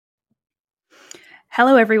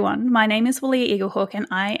Hello everyone, my name is Walia Eaglehawk and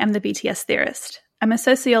I am the BTS theorist. I'm a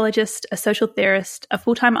sociologist, a social theorist, a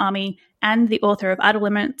full-time army, and the author of Outer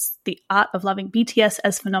Limits, The Art of Loving BTS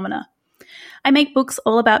as Phenomena. I make books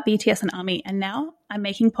all about BTS and ARMY, and now I'm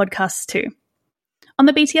making podcasts too. On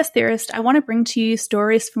the BTS theorist, I want to bring to you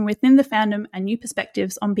stories from within the fandom and new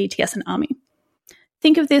perspectives on BTS and ARMY.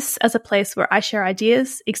 Think of this as a place where I share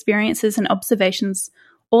ideas, experiences, and observations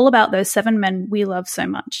all about those 7 men we love so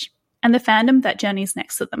much, and the fandom that journeys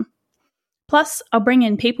next to them. Plus, I'll bring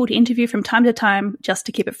in people to interview from time to time just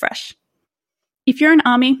to keep it fresh. If you're an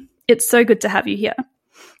ARMY, it's so good to have you here.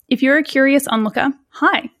 If you're a curious onlooker,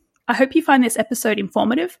 hi! I hope you find this episode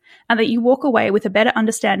informative and that you walk away with a better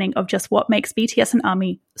understanding of just what makes BTS and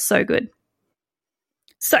ARMY so good.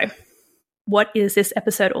 So, what is this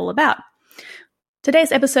episode all about?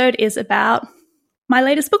 Today's episode is about my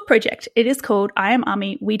latest book project. It is called I Am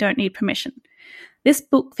ARMY, We Don't Need Permission. This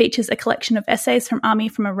book features a collection of essays from ARMY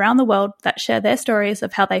from around the world that share their stories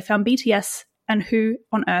of how they found BTS and who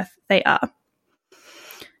on earth they are.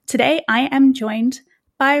 Today, I am joined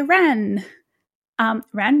by Ran.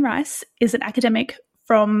 Ran Rice is an academic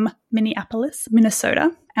from Minneapolis,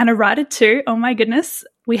 Minnesota, and a writer too. Oh my goodness,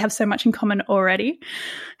 we have so much in common already.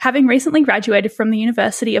 Having recently graduated from the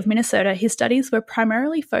University of Minnesota, his studies were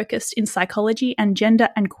primarily focused in psychology and gender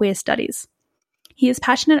and queer studies. He is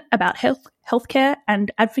passionate about healthcare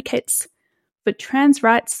and advocates for trans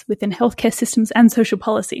rights within healthcare systems and social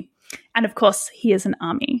policy. And of course, he is an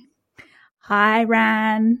ARMY. Hi,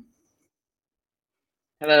 Ran.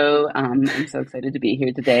 Hello, I'm so excited to be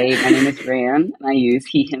here today. My name is Ran, and I use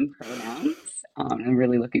he, him pronouns. I'm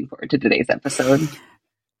really looking forward to today's episode.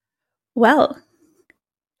 Well,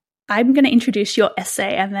 I'm going to introduce your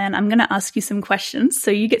essay and then I'm going to ask you some questions.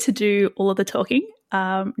 So you get to do all of the talking.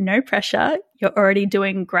 No pressure. You're already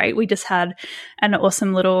doing great. We just had an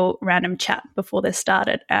awesome little random chat before this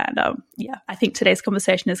started. And I think today's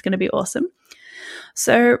conversation is going to be awesome.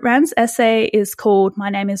 So Ran's essay is called My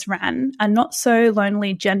Name is Ran, A Not So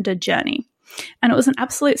Lonely Gender Journey. And it was an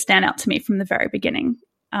absolute standout to me from the very beginning.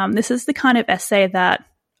 This is the kind of essay that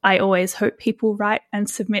I always hope people write and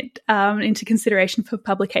submit into consideration for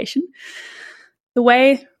publication. The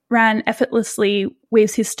way Ran effortlessly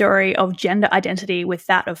weaves his story of gender identity with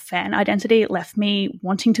that of fan identity left me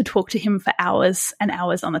wanting to talk to him for hours and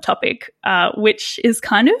hours on the topic, which is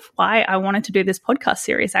kind of why I wanted to do this podcast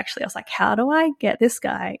series, actually. I was like, how do I get this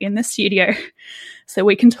guy in the studio so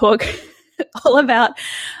we can talk all about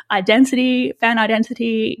identity, fan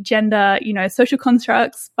identity, gender, social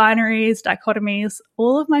constructs, binaries, dichotomies,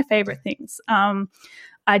 all of my favorite things.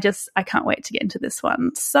 I can't wait to get into this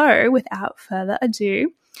one. So without further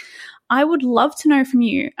ado, I would love to know from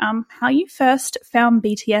you how you first found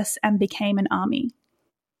BTS and became an ARMY.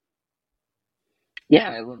 Yeah,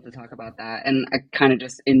 I love to talk about that. And I kind of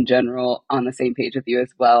just in general on the same page with you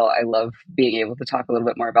as well. I love being able to talk a little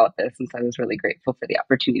bit more about this. And so I was really grateful for the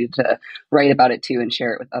opportunity to write about it too and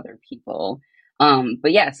share it with other people.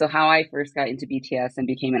 So how I first got into BTS and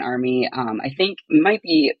became an ARMY, I think might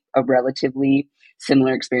be a relatively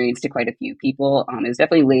similar experience to quite a few people. It was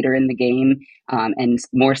definitely later in the game and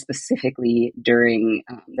more specifically during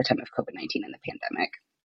the time of COVID-19 and the pandemic.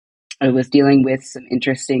 I was dealing with some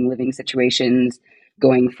interesting living situations,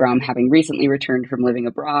 going from having recently returned from living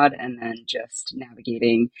abroad and then just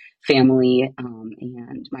navigating family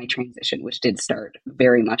and my transition, which did start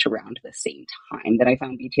very much around the same time that I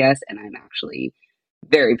found BTS. And I'm actually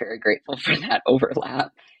very, very grateful for that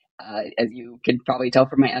overlap, as you can probably tell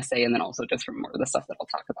from my essay and then also just from more of the stuff that I'll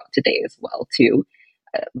talk about today as well, too.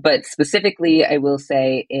 But specifically, I will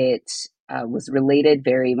say it was related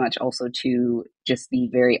very much also to just the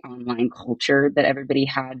very online culture that everybody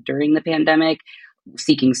had during the pandemic,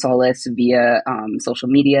 seeking solace via social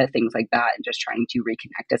media, things like that, and just trying to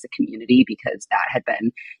reconnect as a community because that had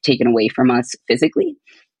been taken away from us physically.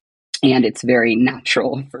 And it's very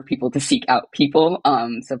natural for people to seek out people.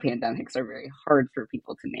 So pandemics are very hard for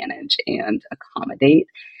people to manage and accommodate.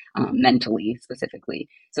 Mentally specifically.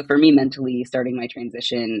 So for me, mentally, starting my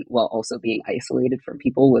transition while also being isolated from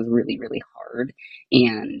people was really, really hard.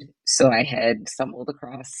 And so I had stumbled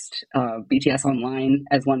across BTS online,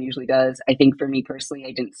 as one usually does. I think for me personally,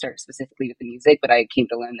 I didn't start specifically with the music, but I came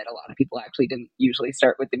to learn that a lot of people actually didn't usually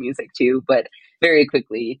start with the music too, but very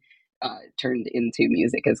quickly turned into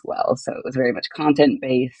music as well. So it was very much content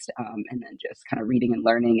based and then just kind of reading and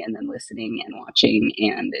learning and then listening and watching.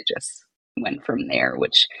 And it just went from there,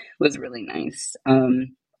 which was really nice.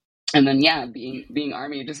 And then, being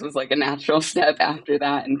ARMY just was like a natural step after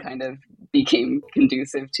that and kind of became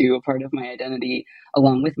conducive to a part of my identity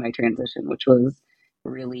along with my transition, which was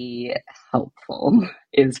really helpful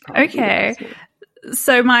is probably okay.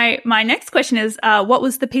 So my next question is, what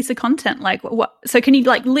was the piece of content like? What? So can you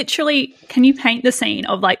like literally can you paint the scene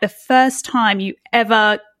of like the first time you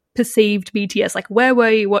ever perceived BTS? Like where were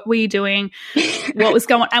you? What were you doing? What was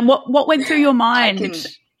going on? And what went through your I mind? can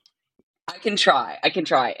I can try. I can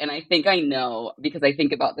try. And I think I know because I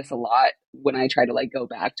think about this a lot when I try to like go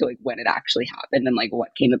back to like when it actually happened and like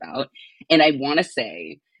what came about. And I want to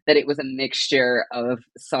say that it was a mixture of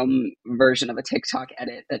some version of a TikTok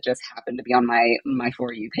edit that just happened to be on my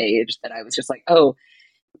For You page that I was just like, "Oh,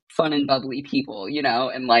 fun and bubbly people,"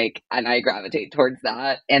 and like and I gravitate towards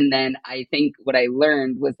that. And then I think what I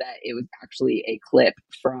learned was that it was actually a clip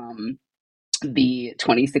from the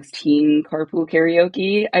 2016 carpool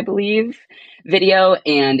karaoke, I believe, video.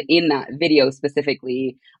 And in that video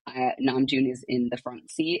specifically, Namjoon is in the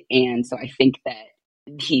front seat. And so I think that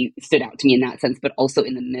he stood out to me in that sense, but also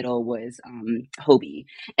in the middle was Hobie.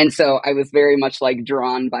 And so I was very much like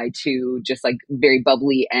drawn by two just like very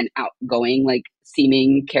bubbly and outgoing, like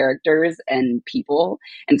seeming characters and people.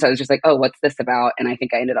 And so I was just like, oh, what's this about? And I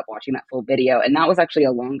think I ended up watching that full video. And that was actually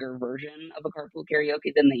a longer version of a carpool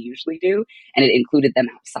karaoke than they usually do. And it included them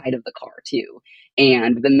outside of the car too.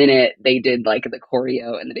 And the minute they did like the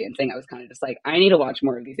choreo and the dancing, I was kind of just like, I need to watch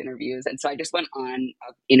more of these interviews. And so I just went on an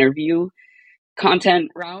interview content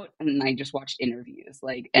route and I just watched interviews,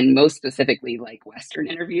 like, and most specifically like Western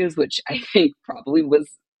interviews, which I think probably was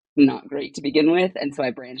not great to begin with. And so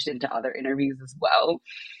I branched into other interviews as well.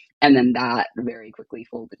 And then that very quickly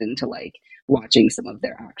folded into like watching some of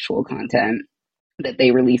their actual content that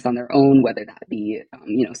they release on their own, whether that be,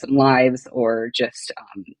 some lives or just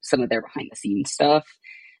some of their behind the scenes stuff.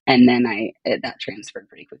 And then that transferred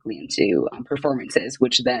pretty quickly into performances,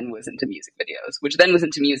 which then was into music videos, which then was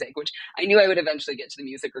into music, which I knew I would eventually get to the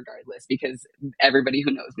music regardless, because everybody who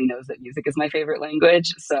knows me knows that music is my favorite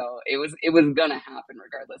language. So it was gonna happen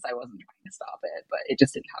regardless. I wasn't trying to stop it, but it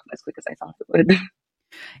just didn't happen as quick as I thought it would.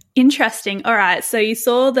 Interesting. All right. So you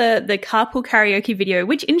saw the carpool karaoke video,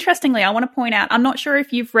 which interestingly, I want to point out, I'm not sure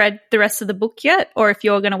if you've read the rest of the book yet or if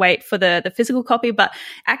you're going to wait for the physical copy, but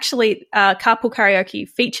actually carpool karaoke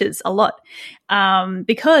features a lot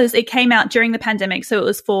because it came out during the pandemic. So it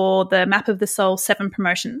was for the Map of the Soul 7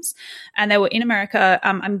 promotions and they were in America.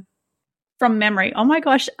 I'm from memory. Oh my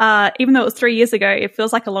gosh. Even though it was 3 years ago, it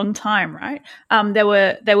feels like a long time, right? They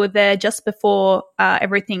were there just before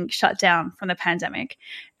everything shut down from the pandemic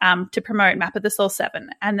to promote Map of the Soul 7.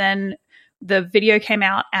 And then the video came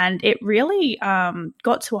out and it really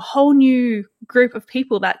got to a whole new group of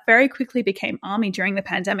people that very quickly became ARMY during the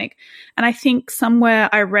pandemic. And I think somewhere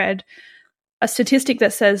I read a statistic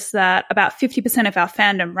that says that about 50% of our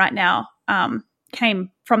fandom right now came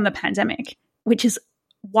from the pandemic, which is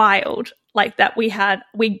wild. Like that we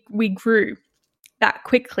grew that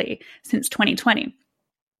quickly since 2020.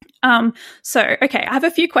 So okay, I have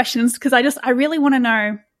a few questions because I really want to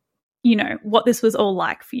know, what this was all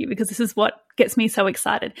like for you, because this is what gets me so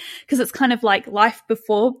excited, because it's kind of like life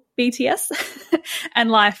before BTS and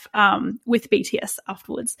life with BTS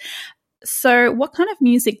afterwards. So what kind of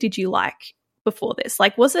music did you like before this?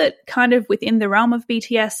 Like, was it kind of within the realm of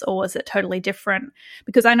BTS or was it totally different?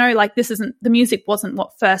 Because I know like the music wasn't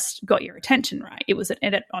what first got your attention, right? It was an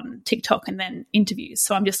edit on TikTok and then interviews.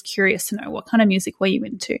 So I'm just curious to know, what kind of music were you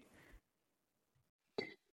into?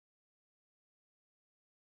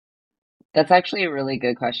 That's actually a really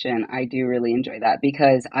good question. I do really enjoy that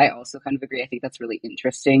because I also kind of agree. I think that's really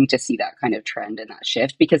interesting to see that kind of trend and that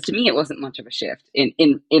shift, because to me it wasn't much of a shift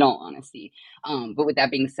in all honesty. But with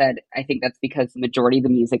that being said, I think that's because the majority of the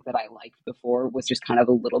music that I liked before was just kind of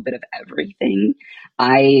a little bit of everything.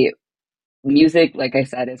 I Music, like I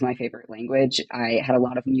said, is my favorite language. I had a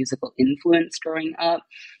lot of musical influence growing up,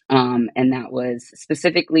 and that was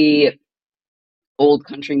specifically old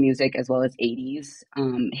country music as well as 80s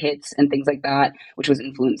hits and things like that, which was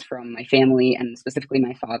influenced from my family and specifically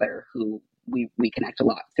my father, who we connect a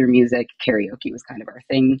lot through music. Karaoke was kind of our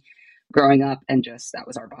thing growing up, and just that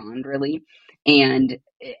was our bond really. And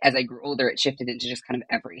as I grew older, it shifted into just kind of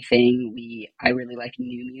everything. I really like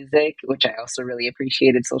new music, which I also really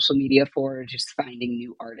appreciated social media for, just finding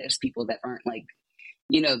new artists, people that aren't like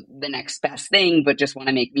the next best thing, but just want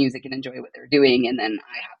to make music and enjoy what they're doing. And then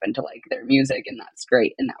I happen to like their music, and that's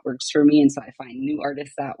great. And that works for me. And so I find new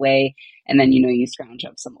artists that way. And then, you scrounge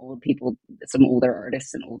up some old people, some older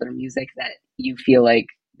artists and older music that you feel like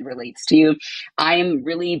relates to you. I am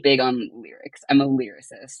really big on lyrics. I'm a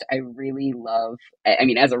lyricist. I really love, I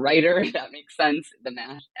mean, as a writer, that makes sense. The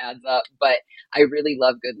math adds up, but I really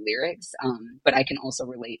love good lyrics. But I can also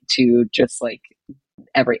relate to just like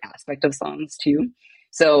every aspect of songs too.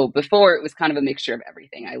 So before, it was kind of a mixture of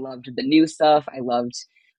everything. I loved the new stuff. I loved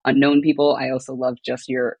unknown people. I also love just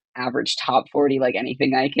your average top 40, like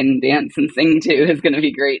anything I can dance and sing to is going to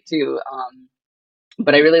be great too.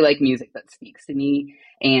 But I really like music that speaks to me.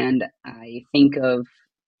 And I think of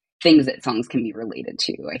things that songs can be related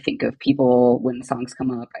to. I think of people when songs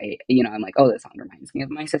come up, I'm like, oh, this song reminds me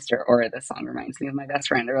of my sister, or this song reminds me of my best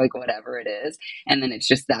friend, or like whatever it is. And then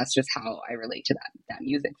that's just how I relate to that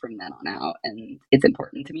music from then on out. And it's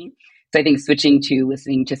important to me. So I think switching to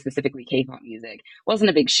listening to specifically K-pop music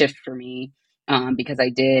wasn't a big shift for me, because I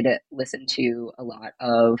did listen to a lot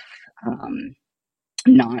of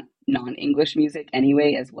not non-English music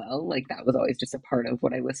anyway as well. Like that was always just a part of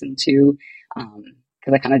what I listened to.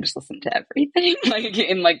 Because I kind of just listened to everything, like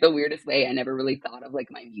in like the weirdest way. I never really thought of like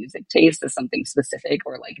my music taste as something specific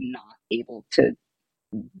or like not able to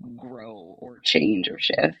grow or change or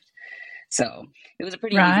shift. So it was a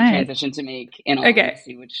pretty easy transition to make in all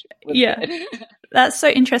honesty, which was good. That's so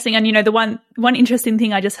interesting. And the one interesting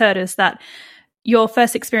thing I just heard is that your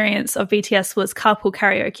first experience of BTS was carpool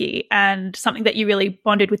karaoke, and something that you really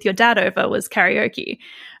bonded with your dad over was karaoke,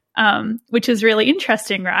 which is really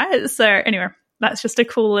interesting, right? So anyway, that's just a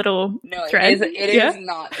cool little thread. It is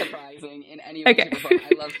not surprising in any way. I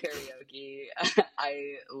love karaoke.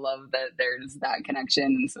 I love that there's that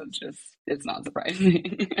connection. So it's not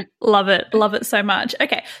surprising. Love it so much.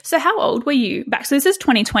 Okay, so how old were you back? So this is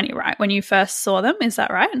 2020, right? When you first saw them, is that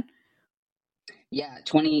right? Yeah,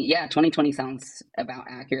 2020 sounds about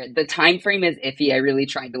accurate. The time frame is iffy. I really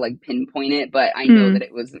tried to like pinpoint it, but I know that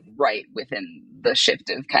it was right within the shift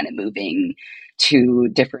of kind of moving to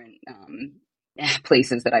different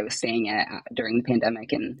places that I was staying at during the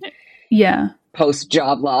pandemic and post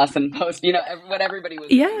job loss and post, what everybody was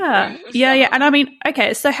doing. Yeah. And I mean,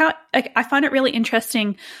 okay, so I find it really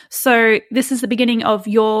interesting. So this is the beginning of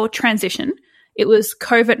your transition. It was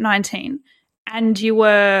COVID-19 and you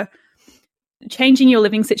were changing your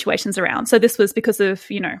living situations around. So this was because of,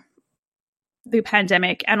 the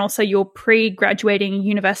pandemic, and also your pre-graduating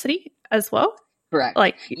university as well. Correct.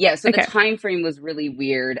 So the time frame was really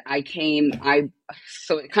weird.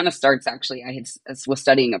 So it kind of starts actually, was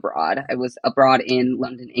studying abroad. I was abroad in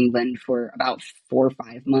London, England for about 4 or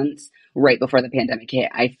 5 months right before the pandemic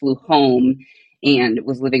hit. I flew home and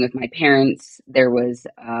was living with my parents. There was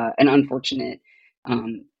an unfortunate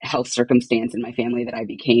health circumstance in my family that I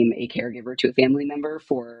became a caregiver to a family member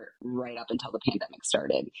for right up until the pandemic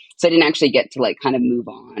started. So I didn't actually get to like kind of move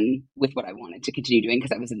on with what I wanted to continue doing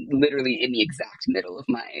because I was literally in the exact middle of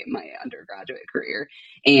my undergraduate career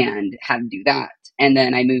and had to do that. And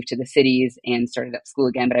then I moved to the cities and started up school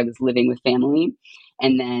again, but I was living with family.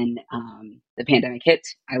 And then the pandemic hit.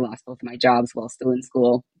 I lost both of my jobs while still in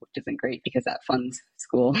school, which isn't great because that funds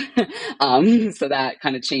school. So that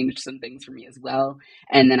kind of changed some things for me as well.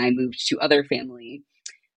 And then I moved to other family,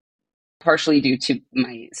 partially due to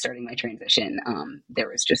starting my transition. There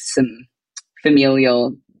was just some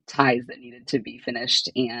familial ties that needed to be finished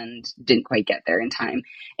and didn't quite get there in time.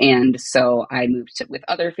 And so I moved with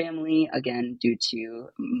other family, again, due to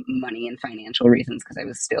money and financial reasons because I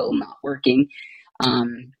was still not working.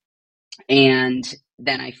 And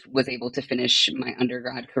then I was able to finish my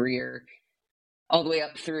undergrad career all the way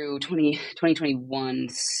up through 2021,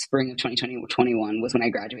 spring of 2021 was when I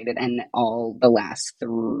graduated. And all the last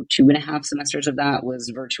 2.5 semesters of that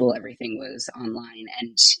was virtual. Everything was online.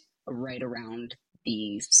 And right around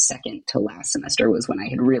the second to last semester was when I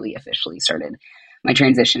had really officially started my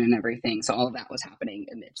transition and everything. So all of that was happening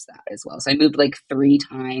amidst that as well. So I moved like 4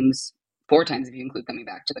 times if you include coming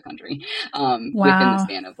back to the country, within the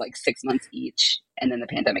span of like 6 months each. And then the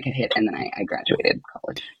pandemic had hit and then I graduated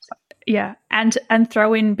college. So. Yeah. And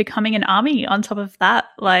throw in becoming an army on top of that.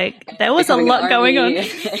 Like there was a lot going on.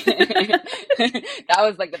 That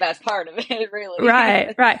was like the best part of it, really.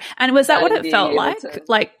 Right. And was that what it felt like?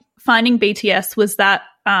 Like finding BTS, was that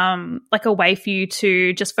like a way for you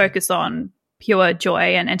to just focus on pure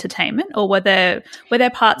joy and entertainment? Or were there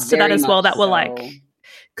parts to that as well that were like,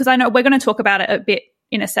 because I know we're going to talk about it a bit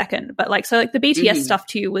in a second, but like, so like the BTS stuff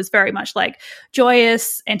to you was very much like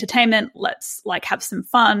joyous entertainment. Let's like have some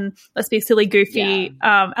fun. Let's be silly, goofy,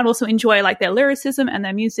 and also enjoy like their lyricism and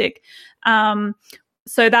their music.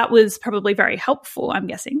 So that was probably very helpful, I'm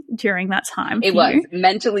guessing, during that time. It was.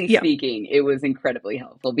 Mentally speaking, it was incredibly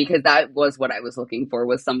helpful because that was what I was looking for,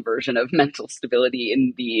 was some version of mental stability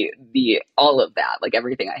in the all of that. Like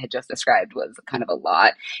everything I had just described was kind of a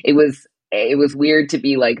lot. It was weird to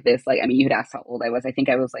be like this. Like, I mean, you had asked how old I was. I think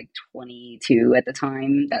I was like 22 at the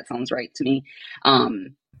time. That sounds right to me.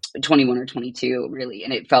 21 or 22, really.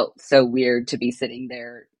 And it felt so weird to be sitting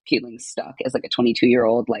there feeling stuck as like a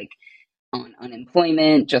 22-year-old, like on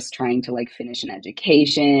unemployment, just trying to like finish an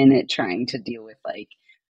education, trying to deal with like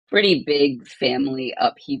pretty big family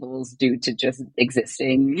upheavals due to just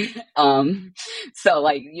existing. So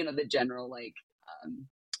like, the general like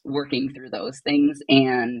working through those things.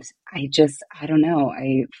 And I don't know,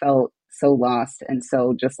 I felt so lost and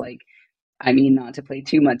so just like, I mean, not to play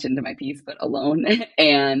too much into my piece, but alone.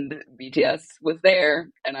 And BTS was there.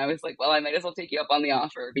 And I was like, well, I might as well take you up on the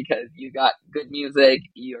offer because you got good music,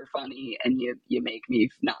 you're funny, and you make me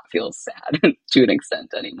not feel sad to an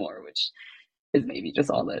extent anymore, which is maybe just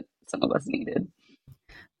all that some of us needed.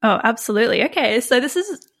 Oh, absolutely. Okay, so this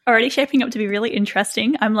is already shaping up to be really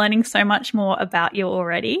interesting. I'm learning so much more about you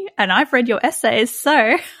already, and I've read your essays,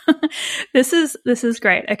 so this is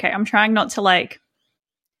great. Okay, I'm trying not to like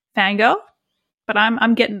fangirl, but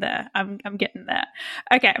I'm getting there. I'm getting there.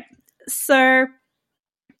 Okay, so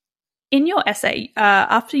in your essay,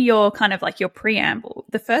 after your kind of like your preamble,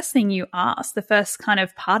 the first thing you ask, the first kind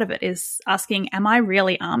of part of it is asking, "Am I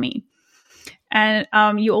really ARMY?" And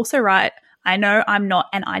you also write, "I know I'm not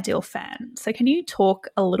an ideal fan." So can you talk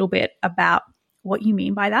a little bit about what you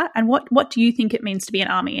mean by that, and what do you think it means to be an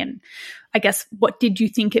ARMY? And I guess what did you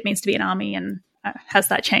think it means to be an ARMY, and has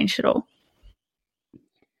that changed at all?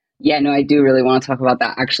 Yeah, no, I do really want to talk about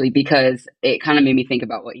that actually, because it kind of made me think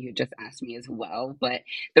about what you had just asked me as well. But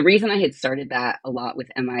the reason I had started that a lot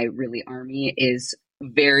with Am I Really Army is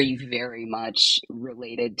very, very much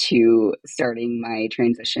related to starting my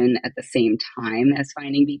transition at the same time as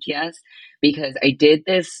finding BTS, because I did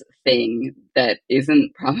this thing that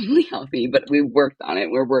isn't probably healthy, but we worked on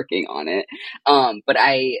it. We're working on it. But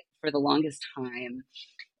for the longest time,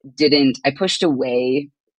 I pushed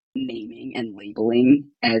away naming and labeling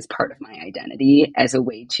as part of my identity as a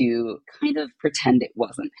way to kind of pretend it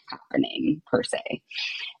wasn't happening per se.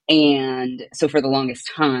 And so for the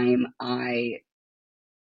longest time, I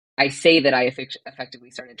say that I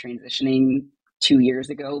effectively started transitioning 2 years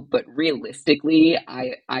ago, but realistically,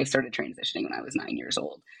 I started transitioning when I was 9 years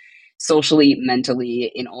old, socially,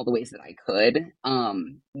 mentally, in all the ways that I could,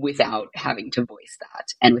 without having to voice that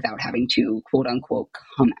and without having to quote unquote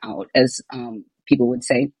come out, as people would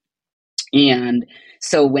say. And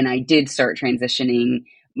so when I did start transitioning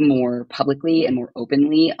more publicly and more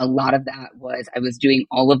openly, a lot of that was I was doing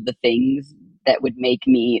all of the things that would make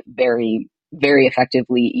me very, very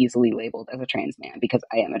effectively easily labeled as a trans man, because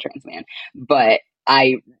I am a trans man. But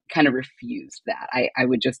I kind of refused that. I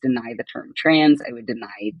would just deny the term trans. I would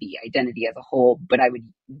deny the identity as a whole, but I would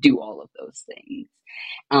do all of those things.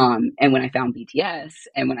 And when I found BTS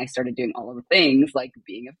and when I started doing all of the things like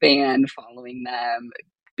being a fan, following them,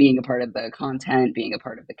 being a part of the content, being a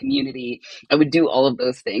part of the community, I would do all of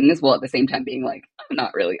those things while at the same time being like, I'm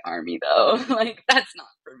not really ARMY though. Like, that's not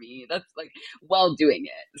for me. That's like, while doing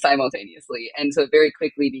it simultaneously. And so it very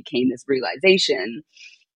quickly became this realization,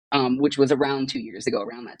 which was around 2 years ago,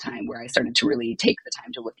 around that time, where I started to really take the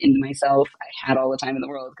time to look into myself. I had all the time in the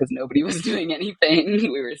world because nobody was doing anything.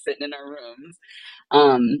 We were sitting in our rooms.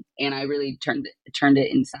 And I really turned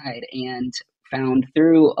it inside and found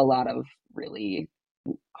through a lot of really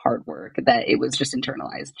hard work that it was just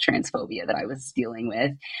internalized transphobia that I was dealing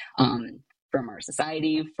with, from our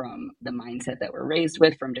society, from the mindset that we're raised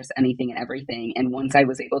with, from just anything and everything. And once I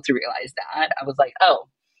was able to realize that, I was like, oh,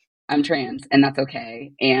 I'm trans and that's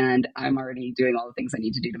okay. And I'm already doing all the things I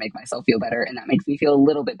need to do to make myself feel better. And that makes me feel a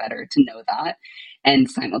little bit better to know that. And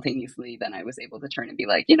simultaneously, then I was able to turn and be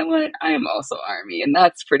like, you know what? I am also ARMY and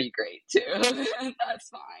that's pretty great too. That's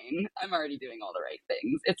fine. I'm already doing all the right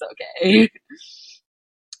things. It's okay.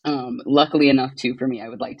 Luckily enough too, for me, I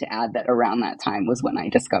would like to add that around that time was when I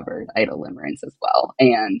discovered idol limerence as well.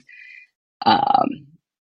 And,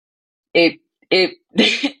 it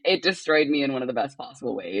it destroyed me in one of the best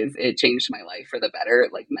possible ways. It changed my life for the better,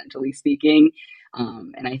 like mentally speaking.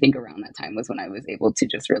 And I think around that time was when I was able to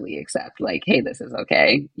just really accept, like, hey, this is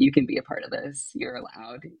okay. You can be a part of this. You're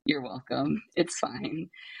allowed. You're welcome. It's fine.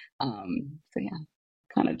 So yeah,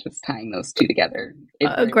 kind of just tying those two together.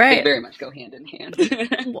 Great. They very much go hand in hand.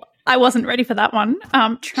 I wasn't ready for that one.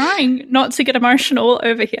 Trying not to get emotional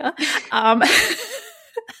over here.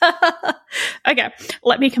 Okay,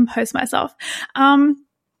 let me compose myself.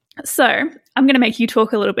 So I'm going to make you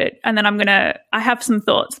talk a little bit, and then I have some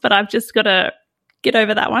thoughts, but I've just got to get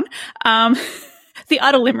over that one. The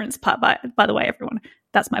idle limerence part, by the way, everyone,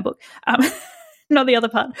 that's my book. Not the other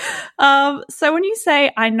part. So when you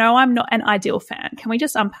say, I know I'm not an ideal fan, can we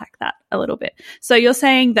just unpack that a little bit? So you're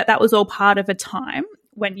saying that was all part of a time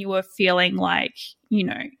when you were feeling like,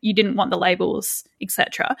 you didn't want the labels,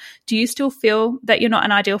 etc. Do you still feel that you're not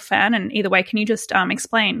an ideal fan? And either way, can you just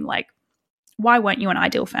explain, like, why weren't you an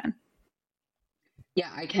ideal fan? Yeah,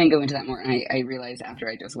 I can go into that more. And I realized after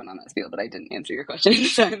I just went on that spiel that I didn't answer your question,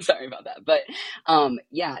 so I'm sorry about that. But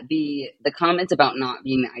yeah, the comments about not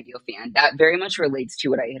being the ideal fan, that very much relates to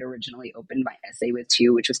what I had originally opened my essay with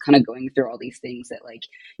too, which was kind of going through all these things that like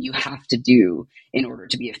you have to do in order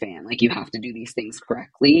to be a fan. Like you have to do these things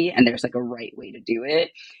correctly, and there's like a right way to do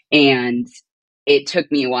it. And it took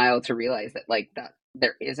me a while to realize that like that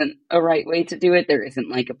there isn't a right way to do it. There isn't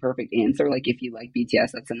like a perfect answer. Like if you like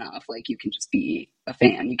BTS, that's enough. Like you can just be a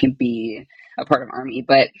fan. You can be a part of ARMY.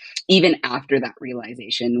 But even after that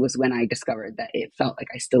realization was when I discovered that it felt like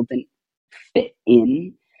I still didn't fit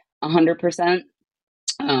in 100%.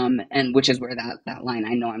 And which is where that line,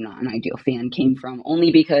 "I know I'm not an ideal fan," came from,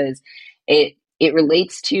 only because it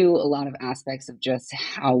relates to a lot of aspects of just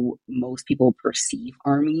how most people perceive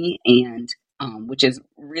ARMY, and which is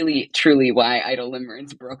really truly why Idle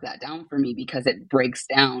Limerence broke that down for me, because it breaks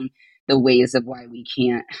down the ways of why we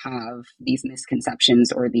can't have these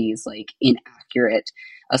misconceptions or these like inaccurate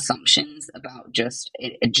assumptions about just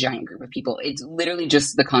a giant group of people. It's literally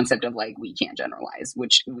just the concept of like we can't generalize,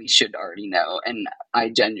 which we should already know, and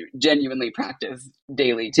I genuinely practice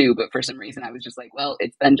daily too. But for some reason, I was just like, well,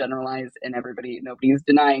 it's been generalized, and nobody's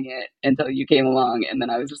denying it until you came along, and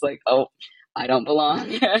then I was just like, oh, I don't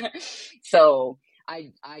belong. So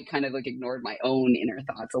I kind of like ignored my own inner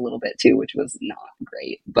thoughts a little bit too, which was not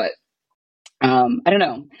great. But I don't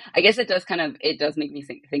know. I guess it does make me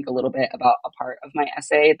think a little bit about a part of my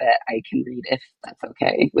essay that I can read if that's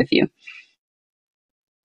okay with you.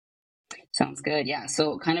 Sounds good. Yeah.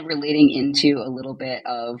 So kind of relating into a little bit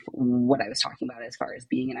of what I was talking about as far as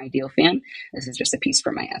being an ideal fan. This is just a piece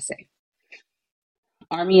from my essay.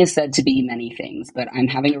 ARMY is said to be many things, but I'm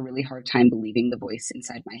having a really hard time believing the voice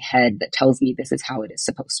inside my head that tells me this is how it is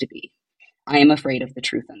supposed to be. I am afraid of the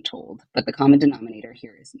truth untold, but the common denominator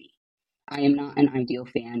here is me. I am not an ideal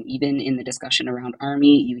fan. Even in the discussion around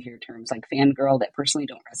ARMY, you hear terms like fangirl that personally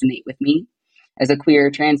don't resonate with me. As a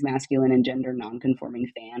queer, transmasculine, and gender nonconforming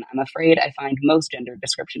fan, I'm afraid I find most gender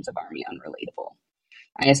descriptions of ARMY unrelatable.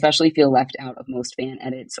 I especially feel left out of most fan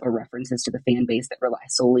edits or references to the fan base that rely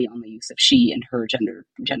solely on the use of she and her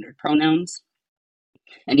gendered pronouns.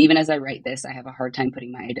 And even as I write this, I have a hard time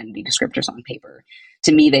putting my identity descriptors on paper.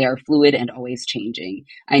 To me, they are fluid and always changing.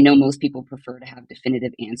 I know most people prefer to have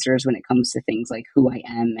definitive answers when it comes to things like who I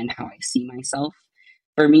am and how I see myself.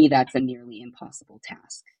 For me, that's a nearly impossible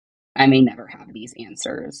task. I may never have these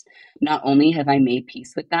answers. Not only have I made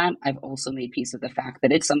peace with that, I've also made peace with the fact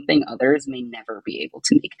that it's something others may never be able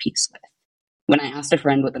to make peace with. When I asked a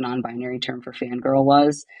friend what the non-binary term for fangirl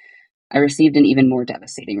was, I received an even more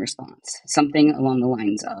devastating response. Something along the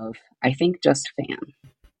lines of, I think just fan.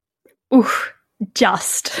 Oof,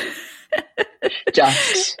 just.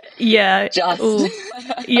 Just. Yeah. Just. Ooh.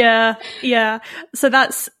 Yeah. So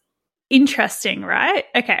that's interesting, right?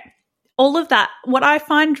 Okay. All of that, what I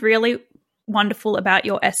find really wonderful about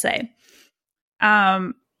your essay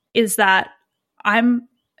is that I'm,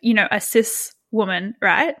 a cis woman,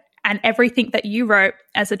 right? And everything that you wrote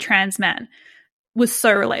as a trans man was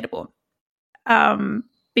so relatable.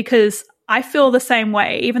 Because I feel the same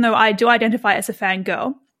way, even though I do identify as a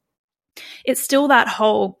fangirl, it's still that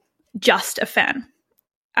whole just a fan.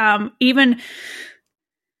 Even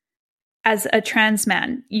as a trans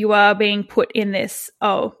man, you are being put in this,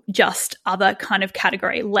 just other kind of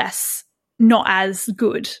category, less, not as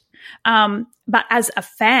good. But as a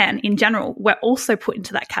fan in general, we're also put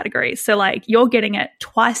into that category. So like you're getting it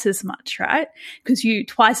twice as much, right? Because you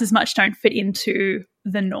twice as much don't fit into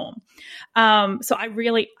the norm. So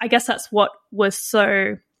I guess that's what was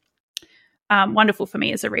so wonderful for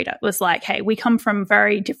me as a reader, was like, hey, we come from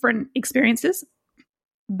very different experiences,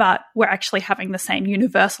 but we're actually having the same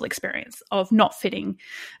universal experience of not fitting,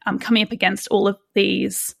 coming up against all of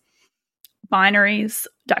these binaries,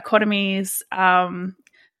 dichotomies.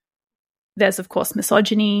 There's, of course,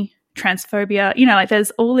 misogyny, transphobia, like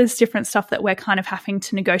there's all this different stuff that we're kind of having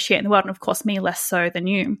to negotiate in the world. And of course, me less so than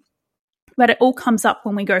you. But it all comes up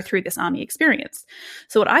when we go through this ARMY experience.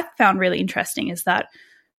 So what I found really interesting is that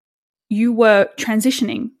you were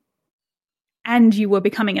transitioning and you were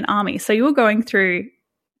becoming an ARMY. So you were going through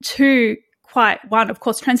one, of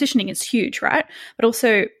course, transitioning is huge, right? But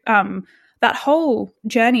also that whole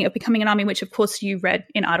journey of becoming an ARMY, which of course you read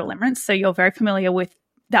in Idle Limerence, so you're very familiar with.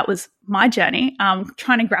 That was my journey,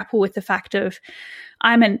 trying to grapple with the fact of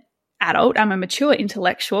I'm an adult, I'm a mature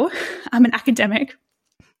intellectual, I'm an academic.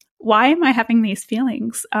 Why am I having these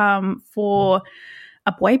feelings for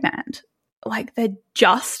a boy band? Like they're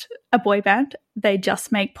just a boy band. They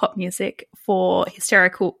just make pop music for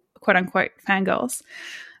hysterical, quote unquote, fangirls.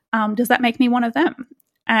 Does that make me one of them?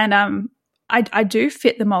 And I do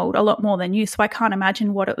fit the mold a lot more than you, so I can't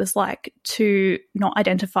imagine what it was like to not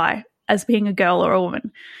identify as being a girl or a woman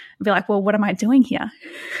and be like, well, what am I doing here?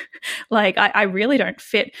 Like, I really don't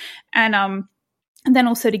fit. And then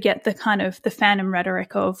also to get the kind of the fandom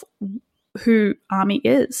rhetoric of who ARMY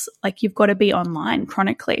is. Like, you've got to be online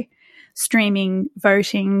chronically, streaming,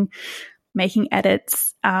 voting, making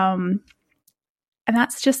edits. And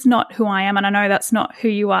that's just not who I am. And I know that's not who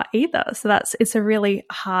you are either. So it's a really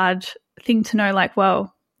hard thing to know, like,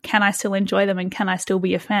 well, can I still enjoy them and can I still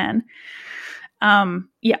be a fan?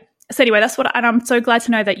 Yeah. So anyway, and I'm so glad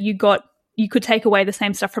to know that you could take away the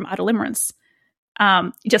same stuff from Idle Limerence,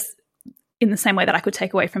 just in the same way that I could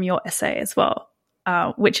take away from your essay as well,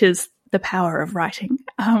 which is the power of writing,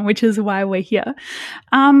 which is why we're here.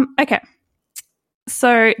 Okay.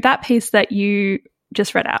 So that piece that you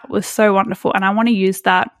just read out was so wonderful, and I want to use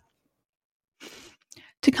that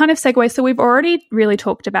to kind of segue. So we've already really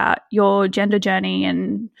talked about your gender journey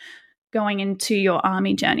and going into your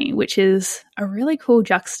ARMY journey, which is a really cool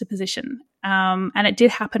juxtaposition. And it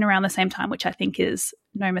did happen around the same time, which I think is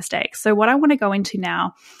no mistake. So what I want to go into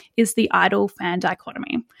now is the idol fan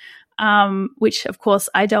dichotomy, which of course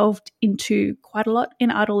I delved into quite a lot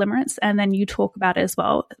in Idle Limerence, and then you talk about it as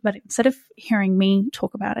well. But instead of hearing me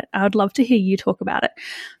talk about it, I would love to hear you talk about it.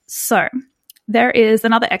 So there is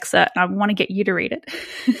another excerpt, and I want to get you to read it,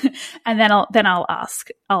 and then I'll ask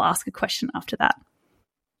a question after that.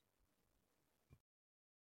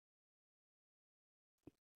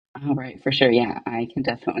 All right, for sure. Yeah, I can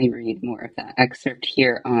definitely read more of that excerpt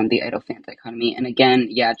here on the idol fan dichotomy. And again,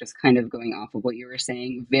 yeah, just kind of going off of what you were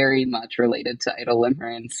saying, very much related to Idle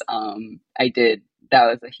Limerence. That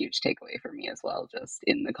was a huge takeaway for me as well, just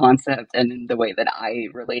in the concept and in the way that I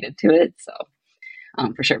related to it. So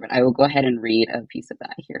for sure, but I will go ahead and read a piece of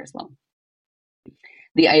that here as well.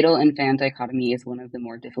 The idol and fan dichotomy is one of the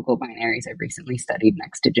more difficult binaries I've recently studied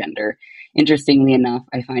next to gender. Interestingly enough,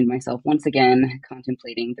 I find myself once again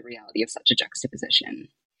contemplating the reality of such a juxtaposition.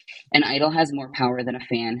 An idol has more power than a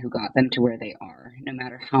fan who got them to where they are. No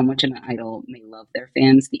matter how much an idol may love their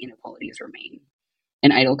fans, the inequalities remain.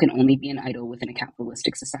 An idol can only be an idol within a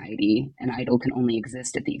capitalistic society. An idol can only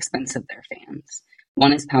exist at the expense of their fans.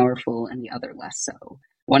 One is powerful and the other less so.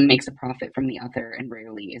 One makes a profit from the other, and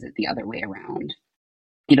rarely is it the other way around.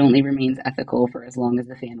 It only remains ethical for as long as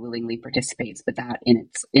the fan willingly participates, but that in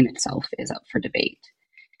itself is up for debate.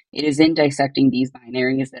 It is in dissecting these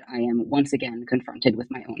binaries that I am once again confronted with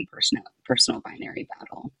my own personal binary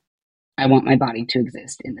battle. I want my body to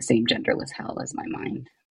exist in the same genderless hell as my mind.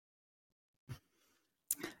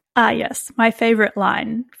 Yes, my favorite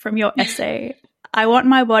line from your essay. I want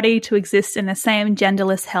my body to exist in the same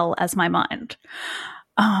genderless hell as my mind.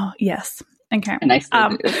 Oh, yes. Okay. Nice.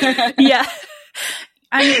 Yeah.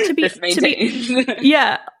 And to be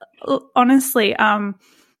yeah, honestly, and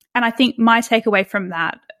I think my takeaway from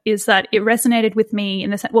that is that it resonated with me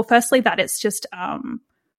in the sense, well, firstly, that it's just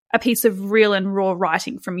a piece of real and raw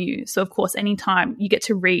writing from you. So, of course, anytime you get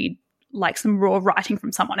to read like some raw writing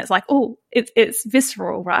from someone, it's like, oh, it's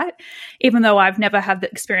visceral, right? Even though I've never had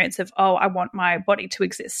the experience of, oh, I want my body to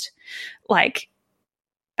exist like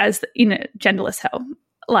as in a genderless hell,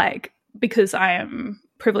 like because I am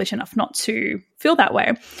privileged enough not to feel that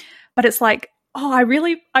way. But it's like, oh, I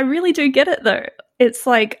really do get it though. It's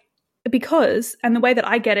like, because, and the way that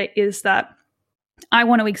I get it is that I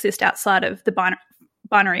want to exist outside of the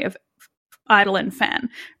binary of idol and fan,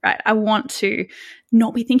 right? I want to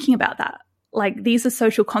not be thinking about that. Like, these are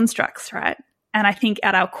social constructs, right? And I think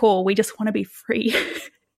at our core, we just want to be free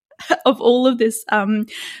of all of this,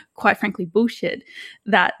 quite frankly, bullshit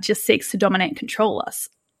that just seeks to dominate and control us.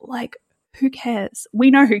 Like, who cares? We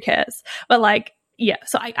know who cares. But like, yeah,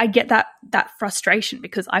 so I get that frustration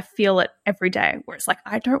because I feel it every day where it's like,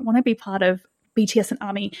 I don't want to be part of BTS and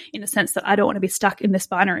ARMY in the sense that I don't want to be stuck in this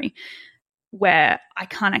binary where I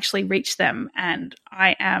can't actually reach them and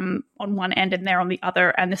I am on one end and they're on the other,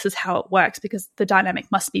 and this is how it works because the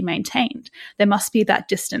dynamic must be maintained. There must be that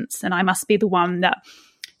distance, and I must be the one that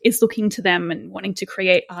is looking to them and wanting to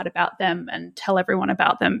create art about them and tell everyone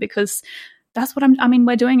about them, because that's what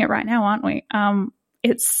we're doing it right now, aren't we?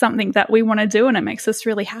 It's something that we want to do and it makes us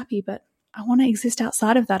really happy, but I want to exist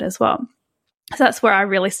outside of that as well. So that's where I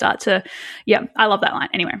really start to, yeah, I love that line.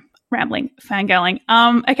 Anyway, rambling, fangirling.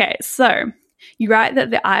 Okay, so you write that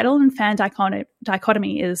the idol and fan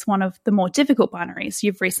dichotomy is one of the more difficult binaries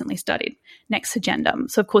you've recently studied next to gender.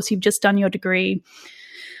 So of course you've just done your degree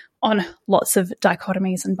on lots of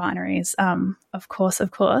dichotomies and binaries, of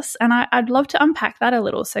course. And I'd love to unpack that a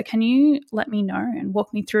little. So can you let me know and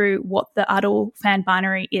walk me through what the idol fan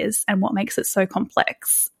binary is and what makes it so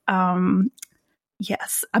complex?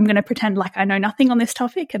 Yes, I'm going to pretend like I know nothing on this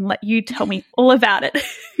topic and let you tell me all about it.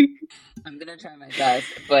 I'm going to try my best,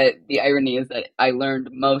 but the irony is that I learned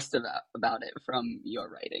most about it from your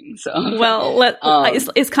writing. So, well,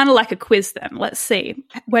 it's kind of like a quiz then. Let's see.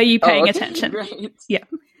 Were you paying attention? Right. Yeah.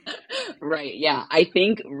 Right. Yeah. I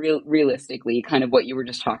think realistically, kind of what you were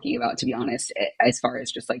just talking about, to be honest, as far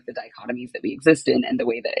as just like the dichotomies that we exist in and the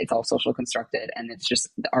way that it's all social constructed and it's just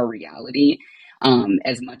our reality.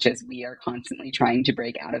 As much as we are constantly trying to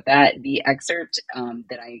break out of that, the excerpt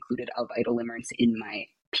that I included of Idle Limerence in my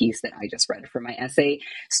piece that I just read for my essay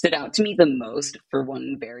stood out to me the most for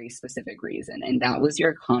one very specific reason, and that was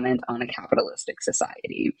your comment on a capitalistic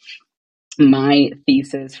society. My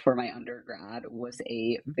thesis for my undergrad was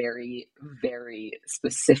a very, very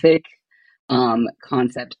specific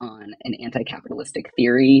concept on an anti-capitalistic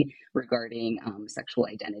theory regarding sexual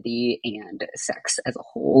identity and sex as a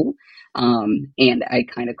whole. And I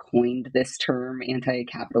kind of coined this term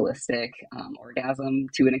anti-capitalistic orgasm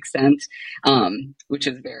to an extent, which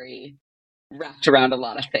is very wrapped around a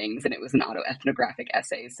lot of things, and it was an autoethnographic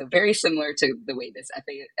essay, so very similar to the way this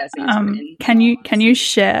essay is written. Can you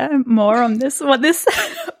share more on this? What this?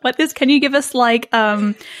 Can you give us like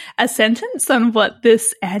a sentence on what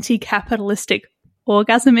this anti-capitalistic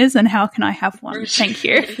orgasm is, and how can I have one? Thank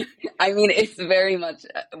you. I mean, it's very much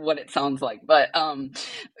what it sounds like, but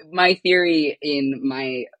my theory in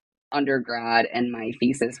my undergrad and my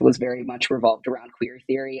thesis was very much revolved around queer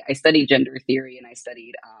theory. I studied gender theory and I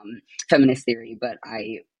studied feminist theory, but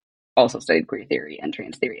I also studied queer theory and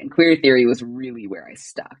trans theory. And queer theory was really where I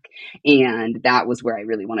stuck. And that was where I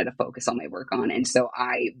really wanted to focus all my work on. And so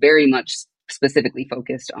I very much specifically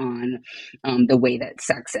focused on the way that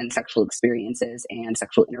sex and sexual experiences and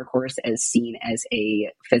sexual intercourse is seen as a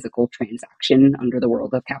physical transaction under the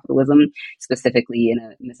world of capitalism, specifically in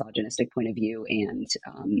a misogynistic point of view, and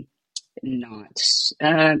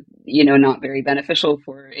not very beneficial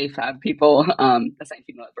for AFAB people, assigned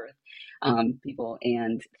female at birth people,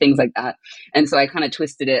 and things like that. And so I kind of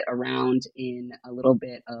twisted it around in a little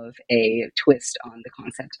bit of a twist on the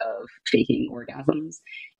concept of faking orgasms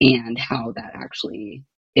and how that actually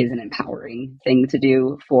is an empowering thing to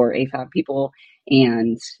do for AFAB people,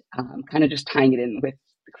 and kind of just tying it in with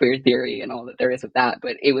queer theory and all that there is with that.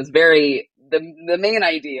 But it was the main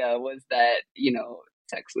idea was that,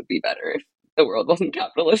 sex would be better if the world wasn't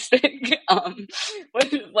capitalistic,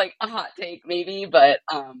 which is like a hot take maybe, but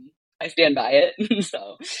I stand by it.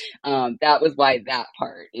 So that was why that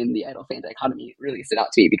part in the idle fan dichotomy really stood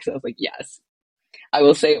out to me, because I was like, yes, I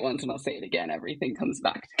will say it once and I'll say it again. Everything comes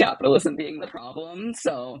back to capitalism being the problem.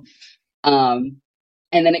 So, and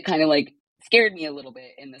then it kind of like scared me a little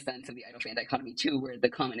bit in the sense of the idle fan dichotomy too, where the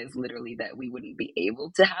comment is literally that we wouldn't be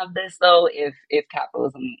able to have this though if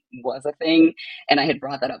capitalism was a thing. And I had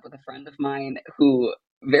brought that up with a friend of mine who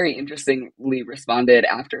very interestingly responded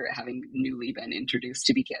after having newly been introduced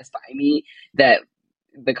to BTS by me, that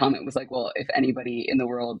the comment was like, well, if anybody in the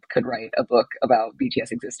world could write a book about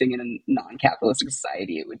BTS existing in a non-capitalistic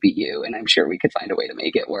society, it would be you. And I'm sure we could find a way to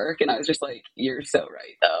make it work. And I was just like, you're so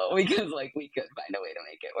right, though, because like we could find a way to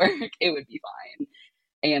make it work. It would be fine.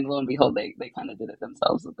 And lo and behold, they kind of did it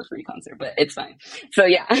themselves with the free concert, but it's fine. So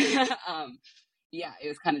yeah, yeah, it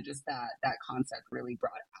was kind of just that concept really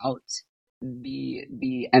brought out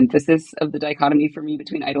the emphasis of the dichotomy for me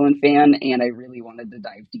between idol and fan, and I really wanted to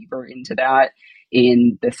dive deeper into that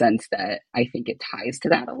in the sense that I think it ties to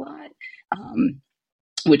that a lot,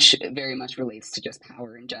 which very much relates to just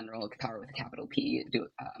power in general, power with a capital P,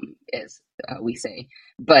 as we say.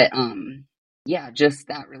 But yeah, just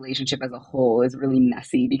that relationship as a whole is really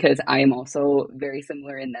messy, because I am also very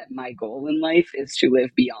similar in that my goal in life is to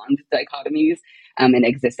live beyond dichotomies and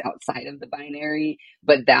exist outside of the binary.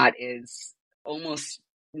 But that is almost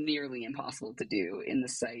nearly impossible to do in the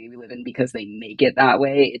society we live in, because they make it that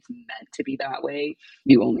way. It's meant to be that way.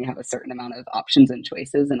 You only have a certain amount of options and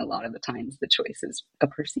choices, and a lot of the times the choice is a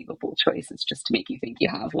perceivable choice. It's just to make you think you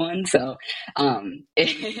have one. So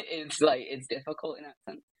it's difficult in that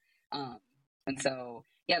sense. And so,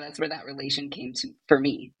 yeah, that's where that relation came to for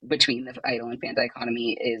me between the idol and fan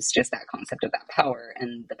dichotomy, is just that concept of that power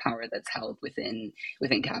and the power that's held within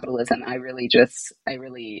capitalism.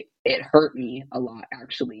 It hurt me a lot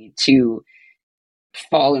actually to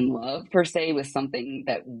fall in love per se with something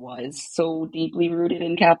that was so deeply rooted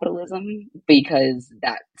in capitalism, because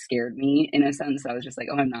that scared me in a sense. I was just like,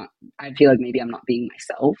 I feel like maybe I'm not being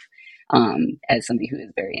myself as somebody who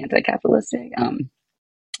is very anti-capitalistic.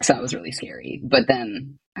 So that was really scary. But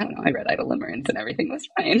then, I don't know, I read Idle Limerence and everything was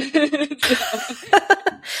fine.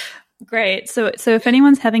 Great. So if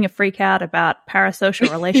anyone's having a freak out about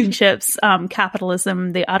parasocial relationships,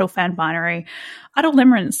 capitalism, the Adolfan binary, idle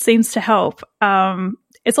limerence seems to help.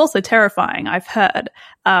 It's also terrifying, I've heard.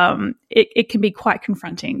 It can be quite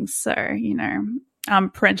confronting. So,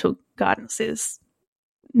 parental guidance is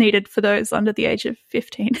needed for those under the age of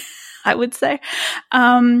 15, I would say.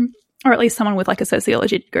 Or at least someone with like a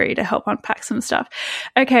sociology degree to help unpack some stuff.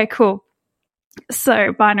 Okay, cool.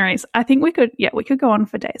 So binaries, I think we could go on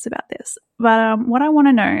for days about this. But what I want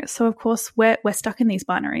to know, so of course we're stuck in these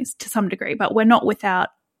binaries to some degree, but we're not without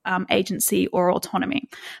agency or autonomy.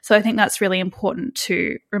 So I think that's really important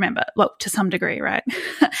to remember, well, to some degree, right?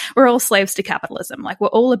 We're all slaves to capitalism. Like we're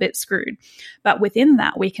all a bit screwed. But within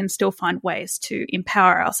that, we can still find ways to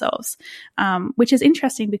empower ourselves, which is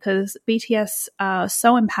interesting because BTS are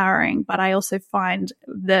so empowering, but I also find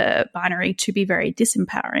the binary to be very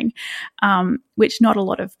disempowering, which not a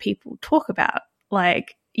lot of people talk about.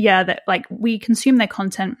 Like, yeah, that like we consume their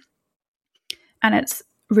content and it's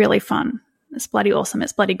really fun. It's bloody awesome.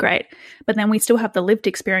 It's bloody great. But then we still have the lived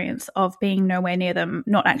experience of being nowhere near them,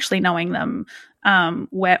 not actually knowing them.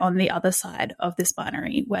 We're on the other side of this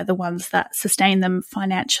binary. We're the ones that sustain them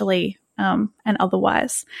financially and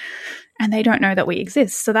otherwise. And they don't know that we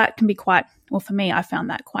exist. So that can be quite, well, for me, I found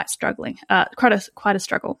that quite struggling, quite a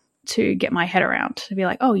struggle to get my head around, to be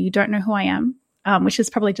like, oh, you don't know who I am? Which is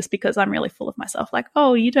probably just because I'm really full of myself. Like,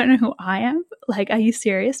 oh, you don't know who I am? Like, are you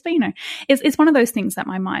serious? But, it's one of those things that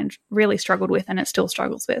my mind really struggled with and it still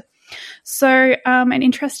struggles with. So an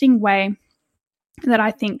interesting way that I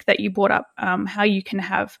think that you brought up how you can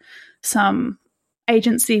have some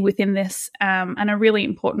agency within this and a really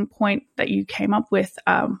important point that you came up with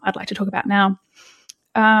I'd like to talk about now.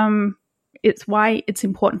 It's why it's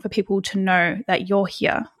important for people to know that you're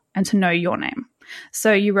here and to know your name.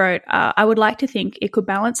 So you wrote, I would like to think it could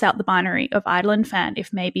balance out the binary of idol and fan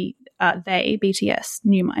if maybe they, BTS,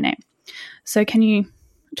 knew my name. So can you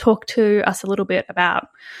talk to us a little bit about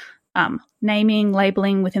naming,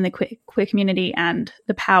 labeling within the queer community and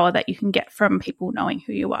the power that you can get from people knowing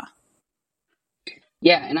who you are?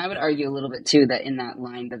 Yeah, and I would argue a little bit too that in that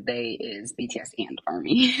line the they is BTS and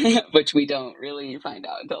ARMY, which we don't really find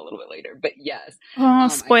out until a little bit later. But yes. Oh,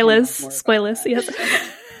 spoilers, yes.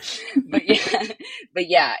 but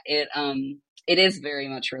yeah, it is very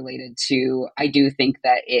much related to, I do think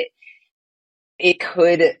that it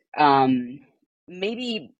could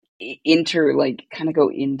maybe kind of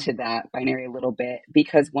go into that binary a little bit,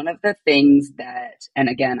 because one of the things that, and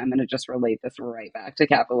again, I'm going to just relate this right back to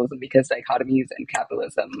capitalism because dichotomies and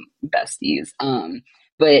capitalism besties.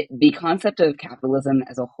 But the concept of capitalism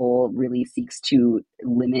as a whole really seeks to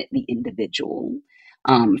limit the individual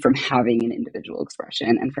from having an individual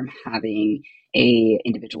expression and from having a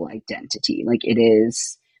individual identity. Like it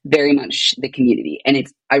is very much the community. And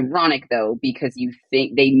it's ironic though, because you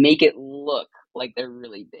think they make it look like they're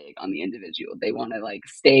really big on the individual. They want to like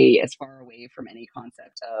stay as far away from any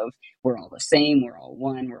concept of we're all the same, we're all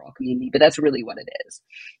one, we're all community, but that's really what it is.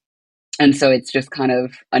 And so it's just kind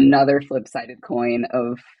of another flip-sided coin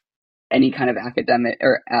of any kind of academic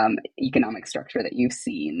or economic structure that you've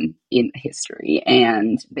seen in history,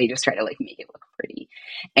 and they just try to like make it look pretty.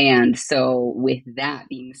 And so with that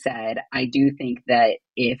being said, I do think that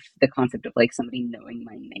if the concept of like somebody knowing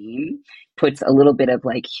my name puts a little bit of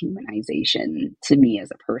like humanization to me as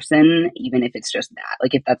a person, even if it's just that,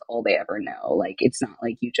 like if that's all they ever know, like it's not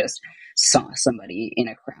like you just saw somebody in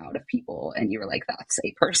a crowd of people and you were like, that's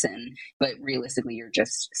a person, but realistically you're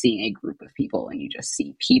just seeing a group of people and you just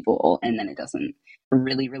see people, and then it doesn't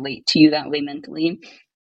really relate to you that way mentally.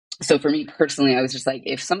 So for me personally, I was just like,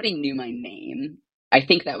 if somebody knew my name, I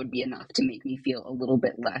think that would be enough to make me feel a little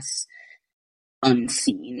bit less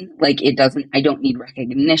unseen. Like I don't need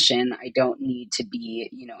recognition. I don't need to be,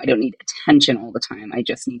 I don't need attention all the time. I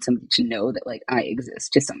just need somebody to know that like I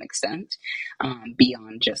exist to some extent,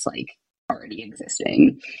 beyond just like already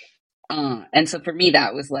existing. And so for me,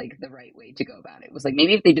 that was like the right way to go about it. It was like,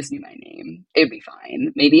 maybe if they just knew my name, it'd be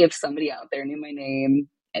fine. Maybe if somebody out there knew my name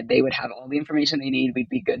and they would have all the information they need, we'd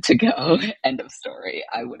be good to go. End of story.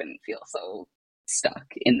 I wouldn't feel so stuck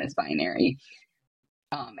in this binary.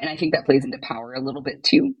 And I think that plays into power a little bit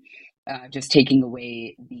too. Just taking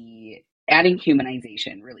away adding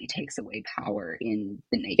humanization really takes away power in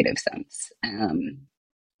the negative sense,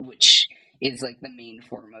 which is like the main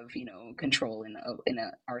form of, control in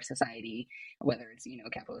our society, whether it's,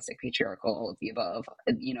 capitalistic, patriarchal, all of the above.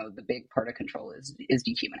 The big part of control is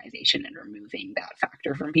dehumanization and removing that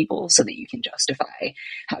factor from people so that you can justify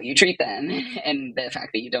how you treat them and the fact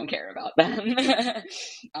that you don't care about them.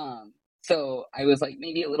 So I was like,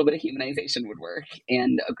 maybe a little bit of humanization would work.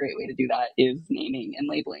 And a great way to do that is naming and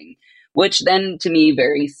labeling, which then to me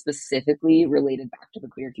very specifically related back to the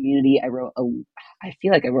queer community. I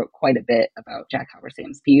feel like I wrote quite a bit about Jack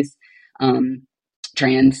Halberstam's piece,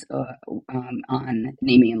 trans, on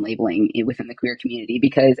naming and labeling within the queer community,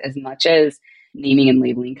 because as much as naming and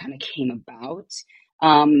labeling kind of came about,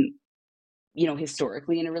 um,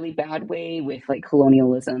 historically in a really bad way with like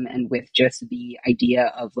colonialism and with just the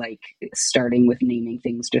idea of like starting with naming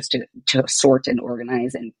things just to sort and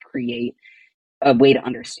organize and create a way to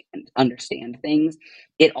understand things.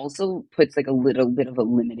 It also puts like a little bit of a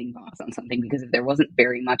limiting box on something, because if there wasn't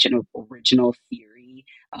very much an original theory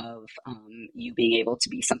of you being able to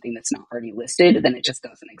be something that's not already listed, then it just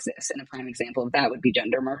doesn't exist. And a prime example of that would be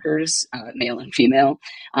gender markers, male and female.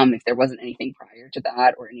 If there wasn't anything prior to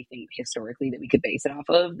that or anything historically that we could base it off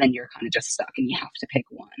of, then you're kind of just stuck and you have to pick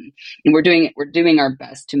one. And we're doing our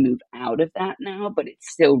best to move out of that now, but it's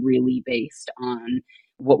still really based on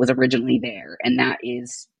what was originally there, and that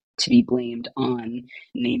is to be blamed on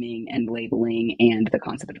naming and labeling and the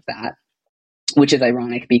concept of that, which is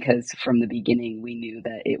ironic because from the beginning we knew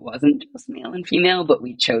that it wasn't just male and female, but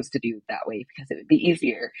we chose to do it that way because it would be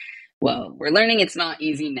easier. Well, we're learning it's not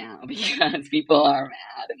easy now because people are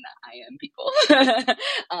mad and I am people.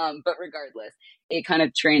 But regardless, it kind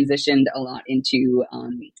of transitioned a lot into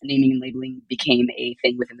naming and labeling became a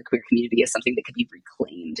thing within the queer community as something that could be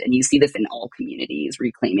reclaimed. And you see this in all communities,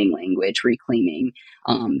 reclaiming language, reclaiming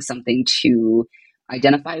something to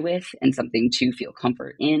identify with and something to feel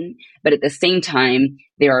comfort in. But at the same time,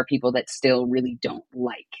 there are people that still really don't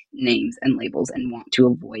like names and labels and want to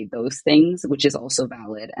avoid those things, which is also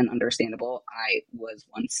valid and understandable. I was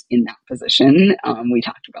once in that position. We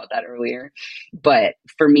talked about that earlier. But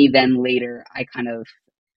for me, then later, I kind of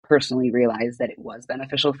personally realized that it was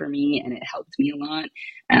beneficial for me and it helped me a lot.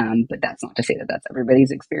 But that's not to say that that's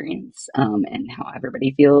everybody's experience and how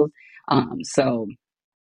everybody feels. So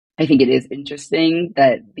I think it is interesting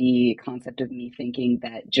that the concept of me thinking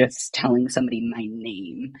that just telling somebody my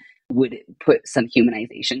name would put some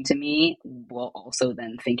humanization to me, while also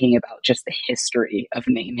then thinking about just the history of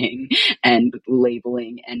naming and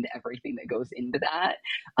labeling and everything that goes into that,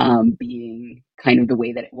 being kind of the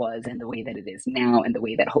way that it was and the way that it is now and the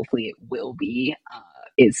way that hopefully it will be,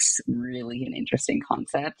 is really an interesting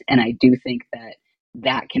concept. And I do think that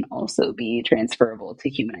that can also be transferable to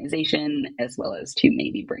humanization as well as to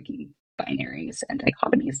maybe breaking binaries and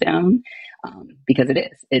dichotomies down, because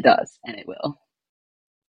it does, and it will.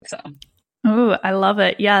 So. Oh, I love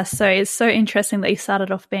it. Yeah. So it's so interesting that you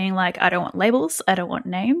started off being like, I don't want labels. I don't want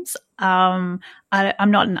names. I'm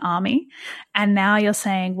not an army. And now you're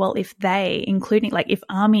saying, well, if they, including like if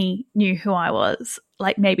army knew who I was,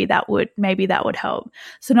 like maybe that would help.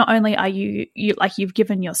 So not only are you like you've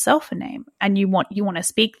given yourself a name and you want to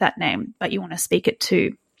speak that name, but you want to speak it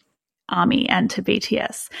to army and to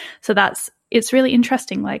BTS. So it's really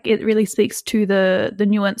interesting. Like it really speaks to the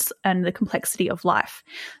nuance and the complexity of life.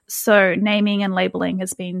 So naming and labeling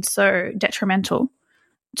has been so detrimental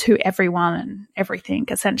to everyone and everything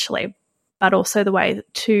essentially, but also the way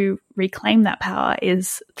to reclaim that power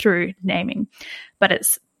is through naming, but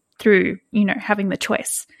it's through, having the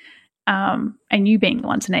choice, and you being the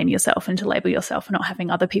one to name yourself and to label yourself and not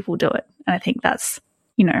having other people do it. And I think that's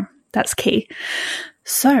key.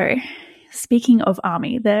 So speaking of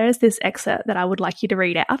army, there's this excerpt that I would like you to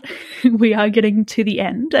read out. We are getting to the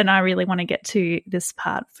end and I really want to get to this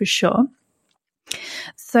part for sure.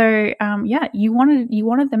 So, you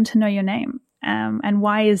wanted them to know your name. And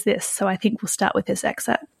why is this? So I think we'll start with this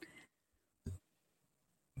excerpt.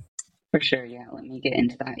 For sure, yeah. Let me get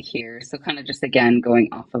into that here. So kind of just, again, going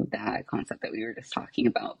off of that concept that we were just talking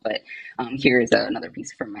about, but here is another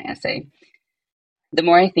piece from my essay. The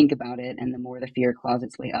more I think about it and the more the fear claws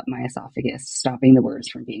its way up my esophagus, stopping the words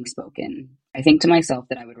from being spoken, I think to myself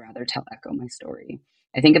that I would rather tell Echo my story.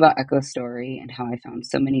 I think about Echo's story and how I found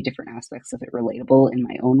so many different aspects of it relatable in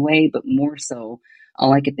my own way, but more so,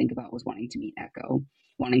 all I could think about was wanting to meet Echo,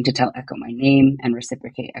 wanting to tell Echo my name and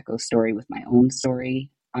reciprocate Echo's story with my own story.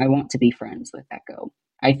 I want to be friends with Echo.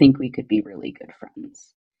 I think we could be really good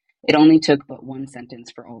friends. It only took but one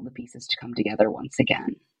sentence for all the pieces to come together once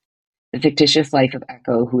again. The fictitious life of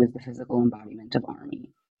Echo, who is the physical embodiment of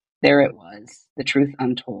Army. There it was, the truth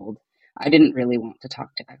untold. I didn't really want to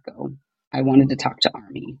talk to Echo. I wanted to talk to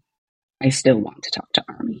Army. I still want to talk to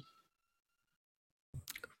Army.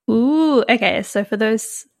 Ooh, okay. So for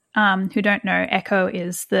those who don't know, Echo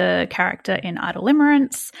is the character in Idle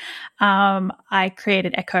Limerence. I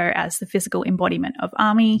created Echo as the physical embodiment of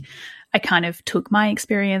Army. I kind of took my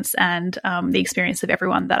experience and the experience of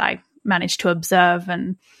everyone that I managed to observe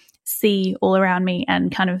and sea all around me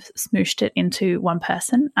and kind of smooshed it into one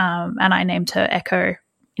person. And I named her Echo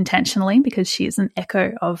intentionally because she is an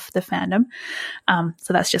echo of the fandom.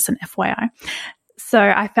 So that's just an FYI. So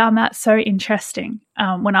I found that so interesting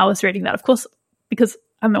when I was reading that, of course, because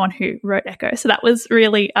I'm the one who wrote Echo. So that was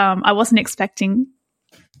really, I wasn't expecting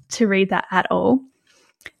to read that at all.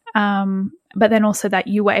 But then also that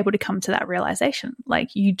you were able to come to that realization, like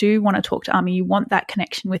you do want to talk to Army, you want that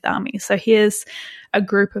connection with Army. So here's a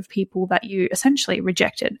group of people that you essentially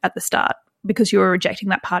rejected at the start because you were rejecting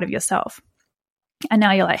that part of yourself. And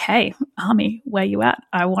now you're like, hey, Army, where you at?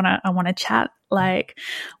 I want to chat. Like,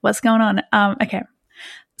 what's going on? Okay.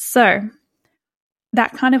 So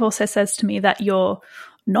that kind of also says to me that you're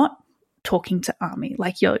not talking to Army,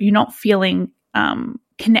 like you're not feeling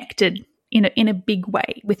connected in a big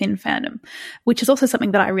way within fandom, which is also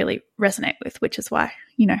something that I really resonate with, which is why,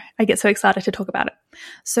 I get so excited to talk about it.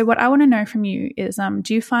 So what I want to know from you is,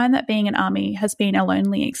 do you find that being an Army has been a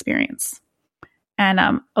lonely experience?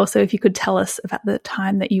 And also if you could tell us about the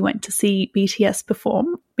time that you went to see BTS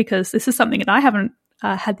perform, because this is something that I haven't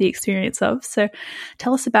had the experience of. So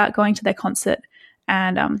tell us about going to their concert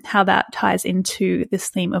and how that ties into this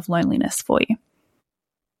theme of loneliness for you.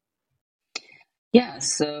 Yeah,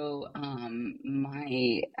 so I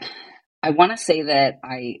want to say that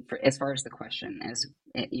as far as the question, as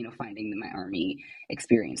finding my Army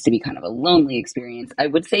experience to be kind of a lonely experience, I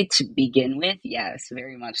would say to begin with, yes,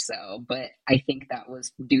 very much so. But I think that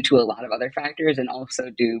was due to a lot of other factors, and also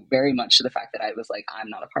due very much to the fact that I was like, I'm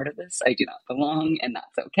not a part of this. I do not belong, and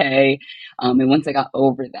that's okay. And once I got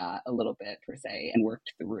over that a little bit, per se, and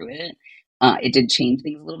worked through it, it did change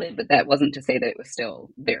things a little bit, but that wasn't to say that it was still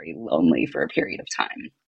very lonely for a period of time,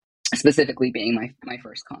 specifically being my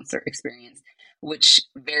first concert experience, which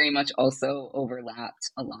very much also overlapped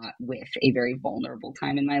a lot with a very vulnerable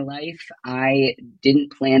time in my life. I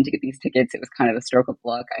didn't plan to get these tickets. It was kind of a stroke of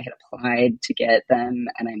luck. I had applied to get them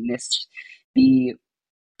and I missed the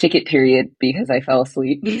ticket period because I fell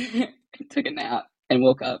asleep, took a nap, and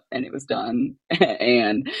woke up and it was done.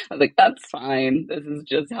 And I was like, that's fine. This is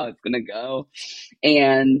just how it's going to go.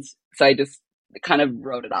 And so I just kind of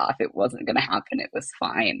wrote it off. It wasn't going to happen. It was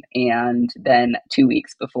fine. And then 2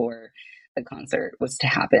 weeks before the concert was to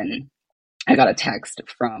happen, I got a text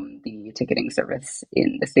from the ticketing service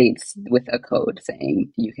in the States with a code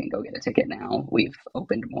saying, you can go get a ticket now. We've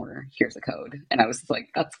opened more. Here's a code. And I was like,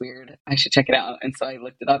 that's weird. I should check it out. And so I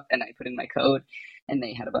looked it up and I put in my code and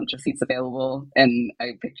they had a bunch of seats available. And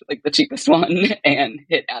I picked like the cheapest one and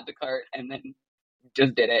hit add to cart and then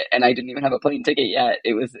just did it. And I didn't even have a plane ticket yet.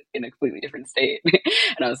 It was in a completely different state.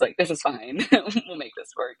 And I was like, this is fine. We'll make this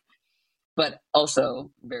work. But also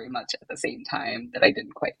very much at the same time that I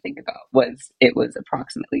didn't quite think about was it was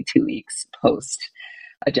approximately 2 weeks post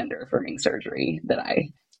a gender affirming surgery that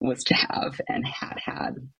I was to have and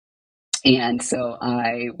had. And so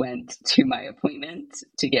I went to my appointment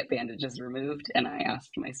to get bandages removed and I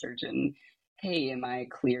asked my surgeon, hey, am I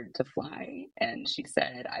cleared to fly? And she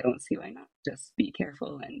said, I don't see why not. Just be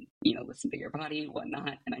careful and, listen to your body,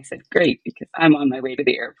 whatnot. And I said, great, because I'm on my way to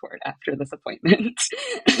the airport after this appointment.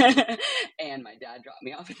 And my dad dropped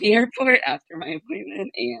me off at the airport after my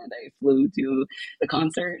appointment and I flew to the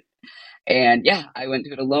concert. And yeah, I went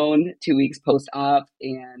to it alone 2 weeks post-op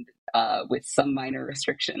and with some minor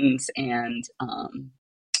restrictions. And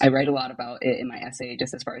I write a lot about it in my essay,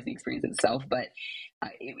 just as far as the experience itself. But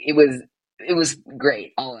it was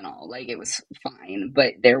great all in all. Like, it was fine,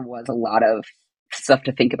 but there was a lot of stuff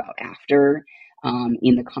to think about after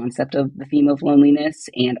in the concept of the theme of loneliness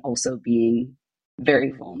and also being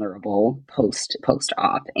very vulnerable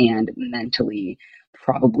post-op and mentally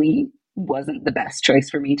probably wasn't the best choice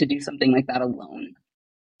for me to do something like that alone.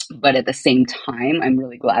 But at the same time, I'm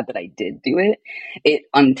really glad that I did do it. It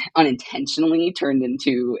unintentionally turned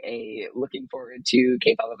into a looking forward to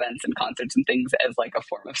K-pop events and concerts and things as like a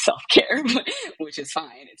form of self-care, which is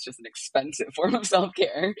fine. It's just an expensive form of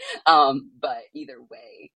self-care. But either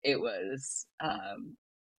way, it was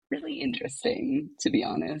really interesting, to be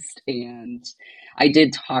honest. And I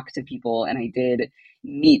did talk to people and I did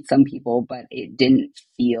meet some people, but it didn't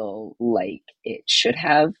feel like it should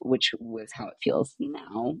have, which was how it feels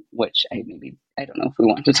now, which I don't know if we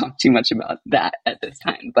want to talk too much about that at this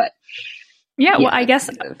time, but yeah, well, I guess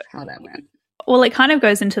kind of how that went. Well, it kind of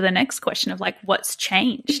goes into the next question of like, what's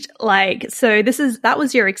changed? Like, so that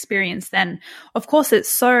was your experience then. Of course, it's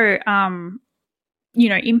so,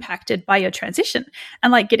 impacted by your transition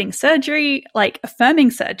and like getting surgery, like affirming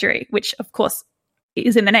surgery, which of course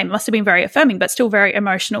is in the name. It must have been very affirming, but still very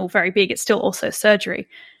emotional, very big. It's still also surgery.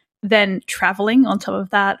 Then traveling on top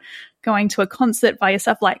of that, going to a concert by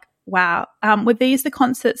yourself, like Wow. Were these the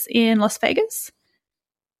concerts in Las Vegas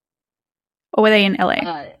or were they in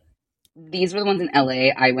LA? These were the ones in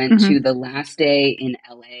LA. I went to the last day in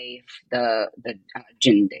LA, the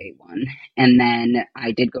Gin Day one, and then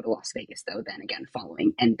I did go to Las Vegas though. Then again,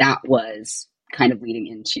 following, and that was kind of leading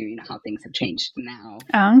into how things have changed now.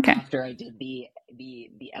 Oh, okay. After I did the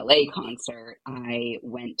LA concert, I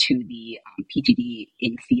went to the PTD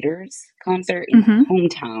in Theaters concert in my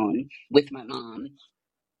hometown with my mom,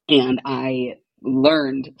 and I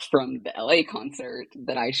learned from the LA concert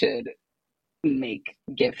that I should make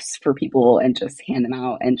gifts for people and just hand them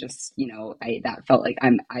out, and just that felt like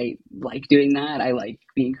I like doing that. I like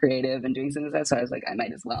being creative and doing some of that, so I was like, I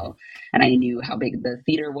might as well. And I knew how big the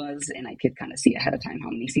theater was, and I could kind of see ahead of time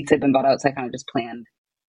how many seats had been bought out, so I kind of just planned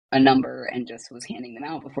a number and just was handing them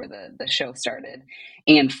out before the show started.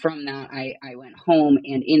 And from that, I went home,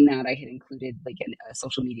 and in that I had included like a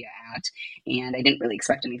social media ad, and I didn't really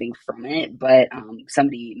expect anything from it, but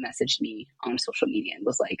somebody messaged me on social media and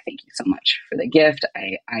was like, thank you so much for the gift.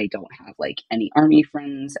 I don't have like any Army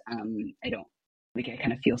friends. I don't like, I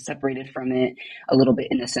kind of feel separated from it a little bit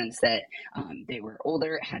in the sense that they were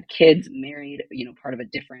older, had kids, married, part of a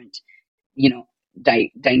different,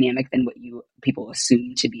 dynamic than what people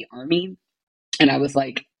assume to be Army. And I was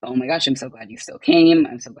like, oh my gosh, I'm so glad you still came.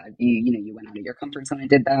 I'm so glad you went out of your comfort zone and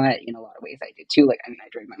did that. In a lot of ways I did too. Like, I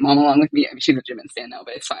dragged my mom along with me. She's a gym and stand now,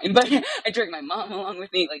 but it's fine. But I dragged my mom along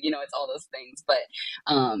with me. Like, it's all those things. But,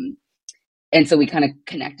 and so we kind of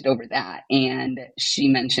connected over that. And she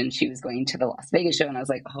mentioned she was going to the Las Vegas show. And I was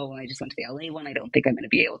like, oh, I just went to the LA one. I don't think I'm going to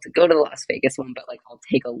be able to go to the Las Vegas one, but like, I'll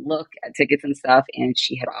take a look at tickets and stuff. And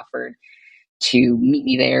she had offered to meet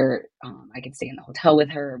me there. I could stay in the hotel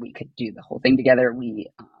with her. We could do the whole thing together. And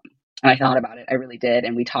I thought about it. I really did.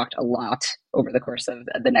 And we talked a lot over the course of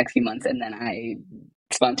the next few months. And then I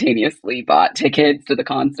spontaneously bought tickets to the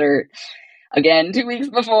concert again 2 weeks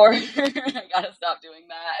before. I gotta stop doing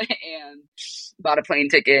that. And bought a plane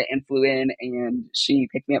ticket and flew in, and she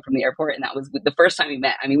picked me up from the airport. And that was the first time we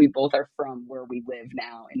met. We both are from where we live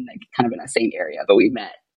now, and like kind of in the same area, but we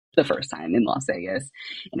met the first time in Las Vegas,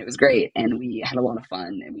 and it was great. And we had a lot of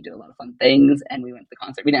fun, and we did a lot of fun things, and we went to the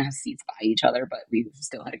concert. We didn't have seats by each other, but we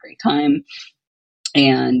still had a great time.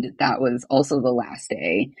 And that was also the last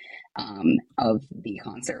day of the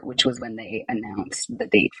concert, which was when they announced the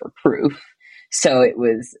date for Proof. So it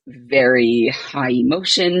was very high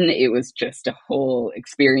emotion. It was just a whole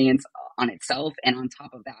experience on itself. And on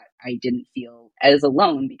top of that, I didn't feel as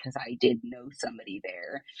alone because I did know somebody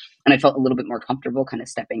there. And I felt a little bit more comfortable kind of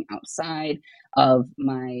stepping outside of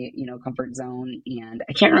my, comfort zone. And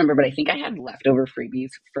I can't remember, but I think I had leftover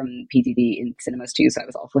freebies from PTD in cinemas too. So I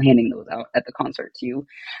was also handing those out at the concert too.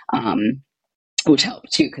 Which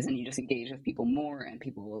helped too, because then you just engage with people more, and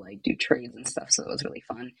people will like do trades and stuff. So it was really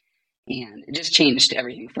fun. And it just changed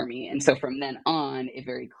everything for me. And so from then on, it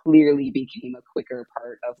very clearly became a quicker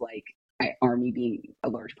part of like Army being a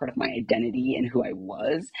large part of my identity and who I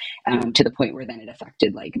was, to the point where then it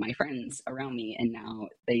affected like my friends around me. And now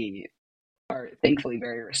they are thankfully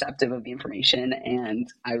very receptive of the information, and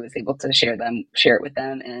I was able to share it with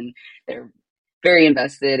them, and they're very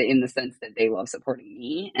invested in the sense that they love supporting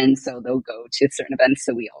me. And so they'll go to certain events.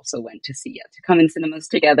 So we also went to see Yet to Come in cinemas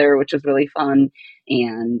together, which was really fun.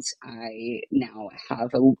 And I now have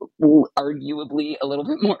arguably a little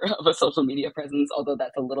bit more of a social media presence, although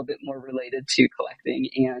that's a little bit more related to collecting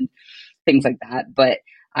and things like that. But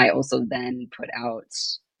I also then put out,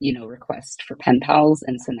 requests for pen pals.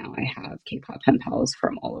 And so now I have K-pop pen pals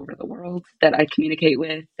from all over the world that I communicate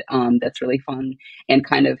with. That's really fun and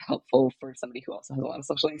kind of helpful for somebody who also has a lot of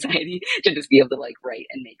social anxiety to just be able to like write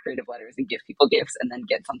and make creative letters and give people gifts and then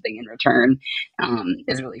get something in return,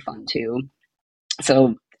 is really fun too.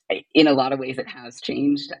 So in a lot of ways it has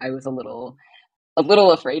changed. I was a little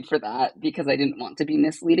afraid for that because I didn't want to be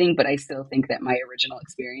misleading, but I still think that my original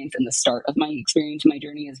experience and the start of my experience, my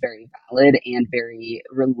journey, is very valid and very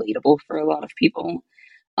relatable for a lot of people.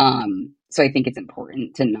 So I think it's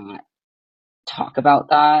important to not talk about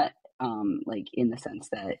that, like in the sense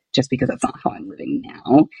that just because that's not how I'm living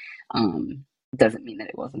now, doesn't mean that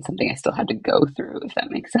it wasn't something I still had to go through, if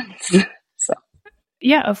that makes sense. So.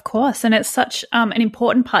 Yeah, of course. And it's such an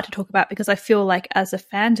important part to talk about, because I feel like as a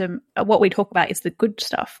fandom, what we talk about is the good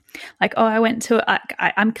stuff. Like, oh,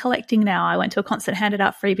 I'm collecting now. I went to a concert, handed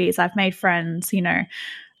out freebies. I've made friends,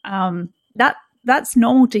 that's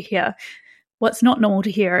normal to hear. What's not normal to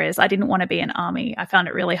hear is I didn't want to be an Army. I found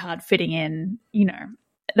it really hard fitting in,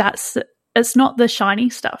 it's not the shiny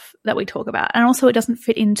stuff that we talk about. And also it doesn't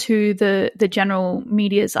fit into the general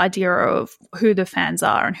media's idea of who the fans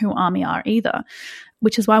are and who Army are either,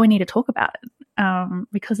 which is why we need to talk about it.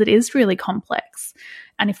 because it is really complex.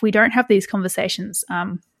 And if we don't have these conversations,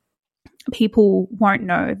 people won't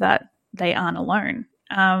know that they aren't alone.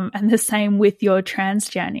 And the same with your trans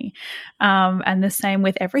journey, and the same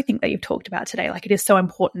with everything that you've talked about today. Like, it is so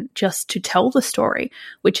important just to tell the story,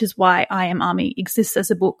 which is why I Am Army exists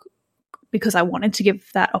as a book, because I wanted to give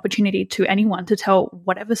that opportunity to anyone to tell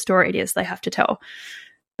whatever story it is they have to tell,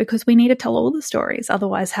 because we need to tell all the stories.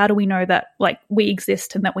 Otherwise, how do we know that, like, we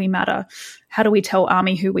exist and that we matter? How do we tell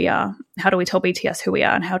Army who we are? How do we tell BTS who we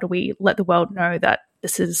are? And how do we let the world know that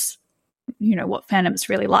this is, what fandom's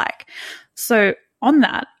really like? So on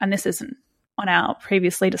that, and this isn't on our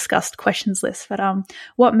previously discussed questions list, but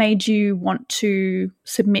what made you want to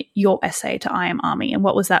submit your essay to I Am Army, and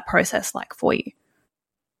what was that process like for you?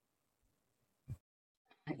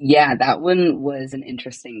 Yeah, that one was an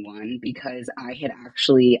interesting one because I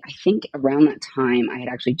think around that time, I had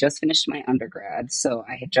actually just finished my undergrad. So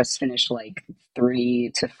I had just finished like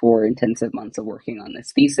 3 to 4 intensive months of working on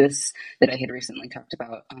this thesis that I had recently talked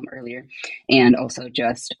about earlier. And also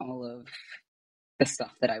just all of the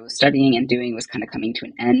stuff that I was studying and doing was kind of coming to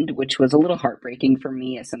an end, which was a little heartbreaking for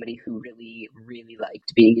me as somebody who really, really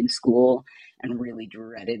liked being in school and really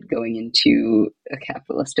dreaded going into a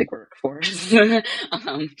capitalistic workforce.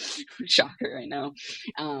 Shocker, I know.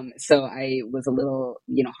 So I was a little,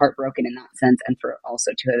 heartbroken in that sense, and for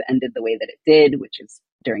also to have ended the way that it did, which is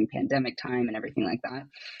during pandemic time and everything like that.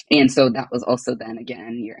 And so that was also then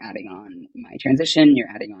again, you're adding on my transition,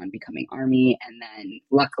 you're adding on becoming Army, and then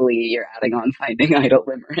luckily you're adding on finding idle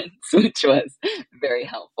limerence, which was very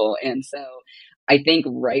helpful. And so I think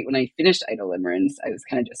right when I finished idle limerence, I was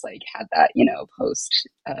kind of just like had that, post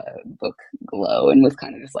book glow and was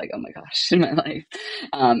kind of just like, oh my gosh, in my life.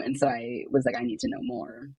 And so I was like, I need to know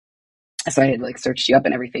more. So I had like searched you up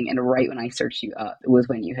and everything. And right when I searched you up, it was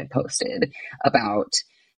when you had posted about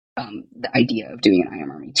the idea of doing an I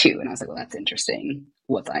Am Army 2. And I was like, well, that's interesting.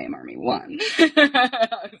 What's I Am Army 1?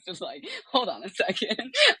 I was just like, hold on a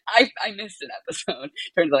second. I missed an episode.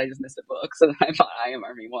 Turns out I just missed a book. So then I bought I Am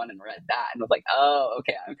Army 1 and read that and was like, oh,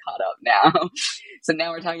 okay, I'm caught up now. So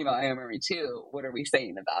now we're talking about I Am Army 2. What are we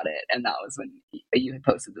saying about it? And that was when you had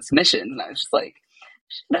posted the submissions. And I was just like,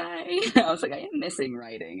 should I? I was like, I am missing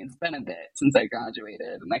writing. It's been a bit since I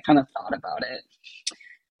graduated. And I kind of thought about it.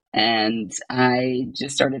 And I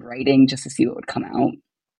just started writing just to see what would come out.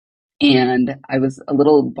 And I was a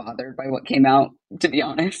little bothered by what came out, to be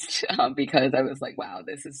honest, because I was like, wow,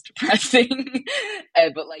 this is depressing.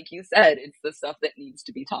 But like you said, it's the stuff that needs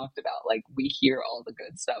to be talked about. Like, we hear all the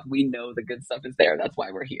good stuff. We know the good stuff is there. That's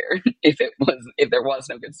why we're here. If there was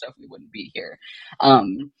no good stuff, we wouldn't be here.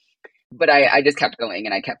 But I just kept going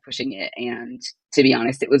and I kept pushing it. And to be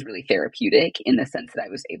honest, it was really therapeutic in the sense that I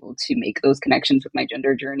was able to make those connections with my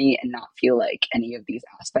gender journey and not feel like any of these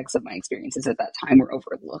aspects of my experiences at that time were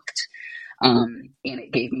overlooked. And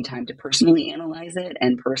it gave me time to personally analyze it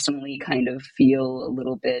and personally kind of feel a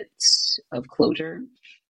little bit of closure.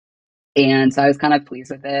 And so I was kind of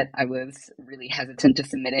pleased with it. I was really hesitant to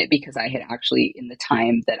submit it because I had actually, in the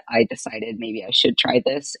time that I decided maybe I should try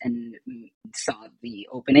this and saw the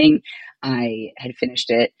opening, I had finished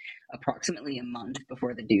it approximately a month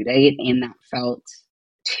before the due date, and that felt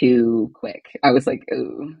too quick. I was like,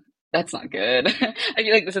 ooh, that's not good. I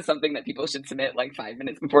feel like this is something that people should submit like 5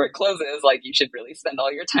 minutes before it closes. Like, you should really spend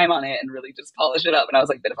all your time on it and really just polish it up. And I was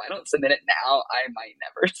like, but if I don't submit it now, I might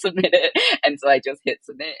never submit it. And so I just hit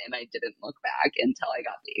submit and I didn't look back until I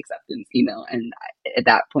got the acceptance email. And at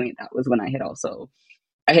that point, that was when I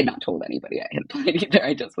had not told anybody I had applied either.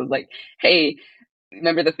 I just was like, hey,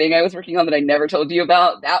 remember the thing I was working on that I never told you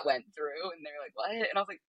about? That went through. And they were like, what? And I was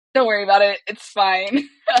like, don't worry about it. It's fine.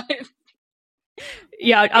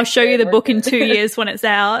 Yeah, I'll show you the book in 2 years when it's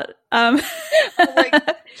out. Like,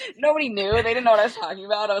 nobody knew. They didn't know what I was talking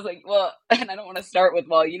about. I was like, well, and I don't want to start with,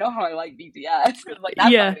 well, you know how I like BTS, because like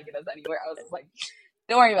that's not going to get us anywhere. I was just like,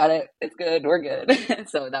 don't worry about it. It's good. We're good.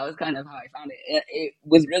 So that was kind of how I found it. It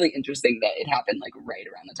was really interesting that it happened like right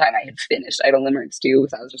around the time I had finished Idle Limerence too.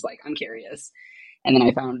 So I was just like, I'm curious. And then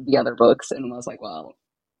I found the other books and was like, well,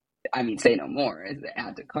 I mean, say no more,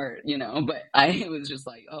 add to cart, but I was just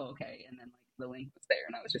like, oh, okay. And then like the link was there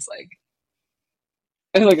and I was just like,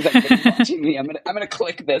 look at everybody watching me. I'm gonna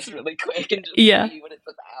click this really quick and just see what it's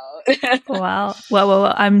about. Wow.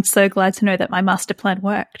 Well, I'm so glad to know that my master plan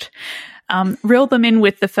worked. Reel them in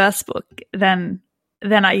with the first book, then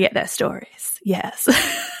I get their stories. Yes.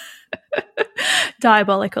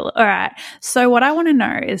 Diabolical. All right. So what I want to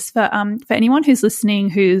know is for anyone who's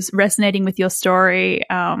listening, who's resonating with your story,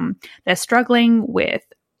 they're struggling with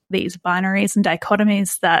these binaries and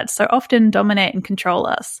dichotomies that so often dominate and control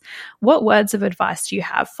us. What words of advice do you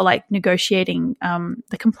have for like negotiating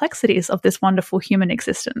the complexities of this wonderful human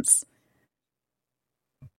existence?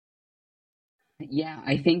 Yeah,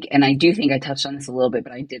 I think, and I do think I touched on this a little bit,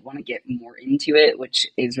 but I did want to get more into it, which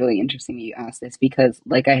is really interesting that you asked this because,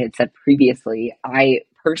 like I had said previously, I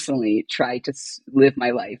personally try to live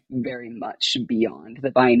my life very much beyond the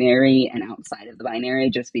binary and outside of the binary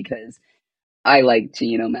just because I like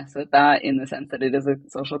to, mess with that in the sense that it is a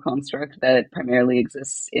social construct that primarily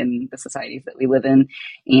exists in the societies that we live in.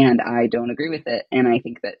 And I don't agree with it. And I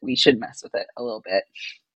think that we should mess with it a little bit,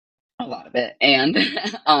 a lot of it. And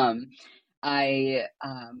I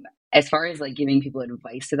as far as like giving people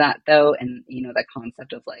advice to that though, and that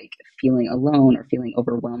concept of like feeling alone or feeling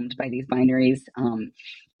overwhelmed by these binaries,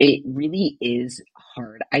 it really is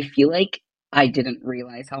hard. I feel like I didn't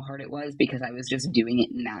realize how hard it was because I was just doing it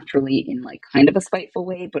naturally in like kind of a spiteful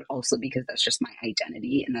way, but also because that's just my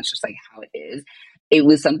identity and that's just like how it is. It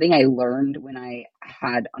was something I learned when I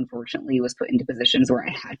had unfortunately was put into positions where I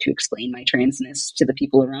had to explain my transness to the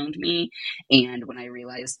people around me. And when I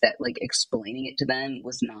realized that like explaining it to them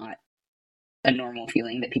was not a normal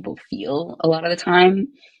feeling that people feel a lot of the time,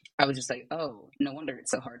 I was just like, oh, no wonder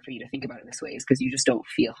it's so hard for you to think about it this way, is because you just don't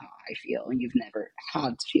feel how I feel and you've never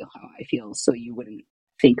had to feel how I feel. So you wouldn't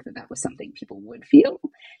think that that was something people would feel.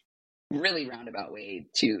 Really roundabout way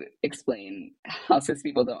to explain how cis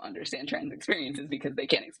people don't understand trans experiences because they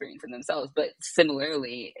can't experience it themselves. But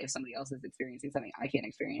similarly, if somebody else is experiencing something I can't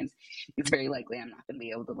experience, it's very likely I'm not going to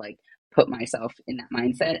be able to like put myself in that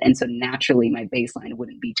mindset. And so naturally, my baseline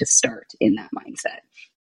wouldn't be to start in that mindset,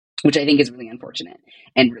 which I think is really unfortunate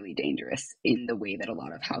and really dangerous in the way that a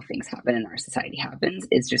lot of how things happen in our society happens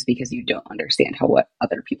is just because you don't understand how what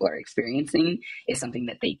other people are experiencing is something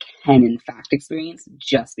that they can in fact experience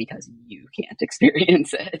just because you can't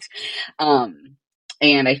experience it.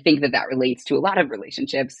 And I think that that relates to a lot of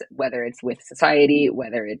relationships, whether it's with society,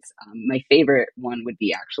 whether it's my favorite one would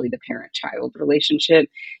be actually the parent child relationship.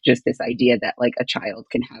 Just this idea that like a child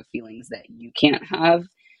can have feelings that you can't have.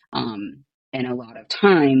 And a lot of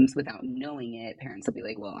times, without knowing it, parents will be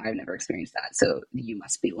like, well, I've never experienced that, so you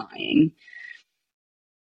must be lying.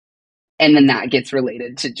 And then that gets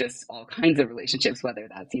related to just all kinds of relationships, whether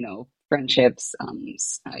that's, friendships,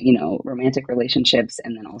 romantic relationships,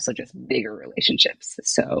 and then also just bigger relationships.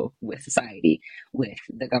 So with society, with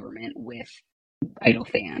the government, with Idol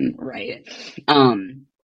fan, right?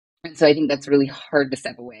 And so I think that's really hard to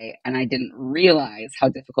step away. And I didn't realize how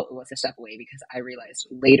difficult it was to step away because I realized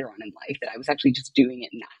later on in life that I was actually just doing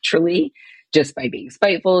it naturally, just by being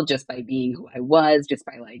spiteful, just by being who I was, just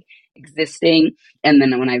by like existing. And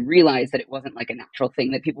then when I realized that it wasn't like a natural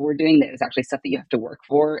thing that people were doing, that it was actually stuff that you have to work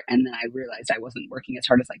for. And then I realized I wasn't working as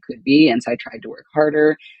hard as I could be. And so I tried to work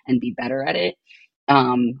harder and be better at it.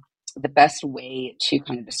 The best way to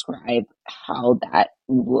kind of describe how that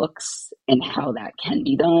looks and how that can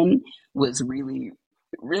be done was really,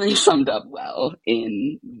 really summed up well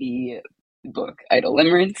in the book Idle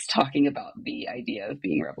Limerence, talking about the idea of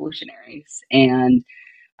being revolutionaries and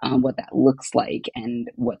what that looks like and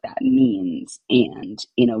what that means. And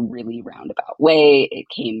in a really roundabout way, it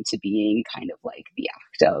came to being kind of like the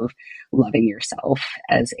act of loving yourself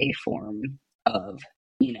as a form of,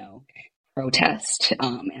 protest.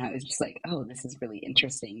 And I was just like, oh, this is really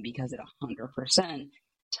interesting because it 100%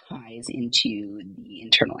 ties into the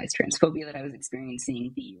internalized transphobia that I was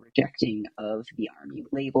experiencing, the rejecting of the army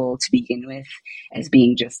label to begin with, as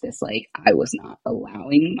being just this like, I was not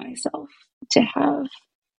allowing myself to have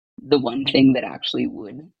the one thing that actually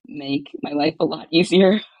would make my life a lot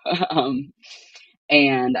easier. um,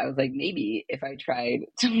 and I was like, maybe if I tried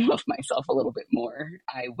to love myself a little bit more,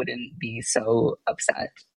 I wouldn't be so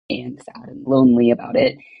upset and sad and lonely about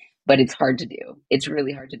it. But it's hard to do. It's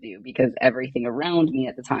really hard to do because everything around me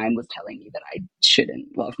at the time was telling me that I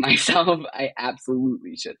shouldn't love myself. I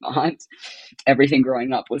absolutely should not. Everything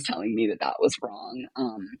growing up was telling me that that was wrong.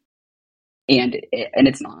 And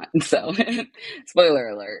it's not. So, spoiler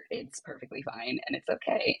alert, it's perfectly fine and it's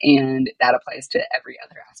okay. And that applies to every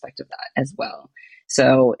other aspect of that as well.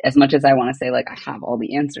 So, as much as I want to say, like, I have all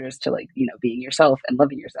the answers to, like, being yourself and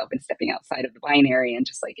loving yourself and stepping outside of the binary and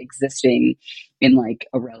just, like, existing in, like,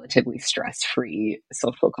 a relatively stress free,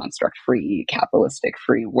 social construct free, capitalistic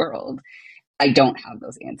free world, I don't have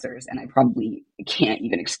those answers and I probably can't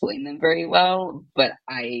even explain them very well, but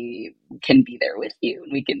I can be there with you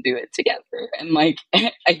and we can do it together. And like,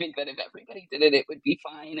 I think that if everybody did it, it would be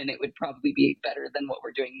fine and it would probably be better than what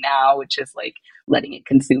we're doing now, which is like letting it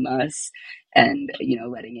consume us and,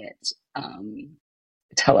 letting it,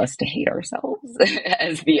 tell us to hate ourselves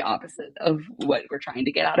as the opposite of what we're trying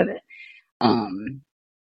to get out of it.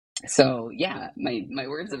 So yeah, my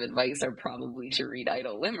words of advice are probably to read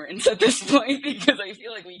Idle Limerence at this point, because I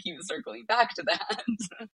feel like we keep circling back to that.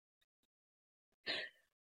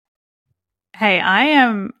 Hey,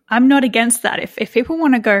 I'm not against that. If people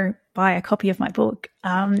want to go buy a copy of my book,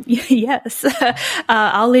 yes,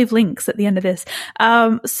 I'll leave links at the end of this.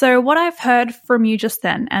 So what I've heard from you just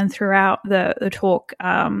then and throughout the talk,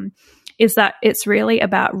 is that it's really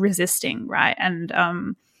about resisting, right?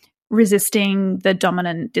 And resisting the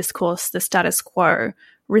dominant discourse, the status quo,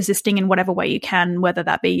 resisting in whatever way you can, whether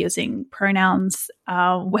that be using pronouns,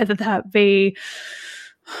 whether that be,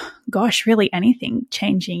 gosh, really anything,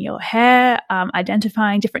 changing your hair,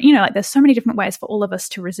 identifying different, like there's so many different ways for all of us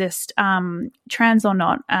to resist, trans or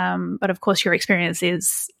not. But of course your experience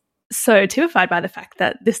is so typified by the fact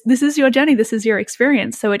that this is your journey, this is your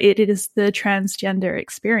experience. So it is the transgender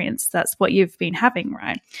experience. That's what you've been having,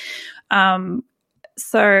 right?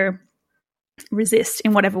 So resist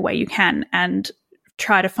in whatever way you can and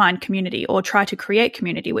try to find community or try to create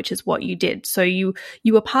community, which is what you did. So you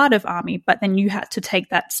were part of ARMY, but then you had to take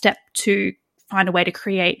that step to find a way to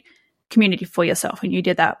create community for yourself. And you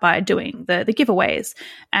did that by doing the giveaways.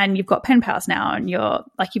 And you've got pen pals now, and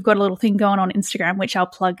you've got a little thing going on Instagram, which I'll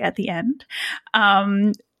plug at the end.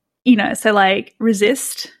 So like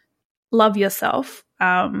resist, love yourself,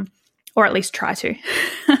 or at least try to,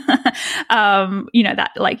 that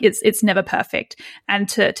like it's never perfect, and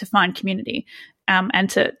to find community, and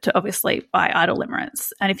to obviously buy Idle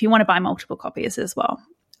Limerence. And if you want to buy multiple copies as well,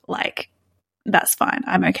 like that's fine.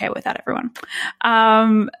 I'm okay with that, everyone.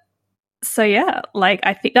 So yeah, like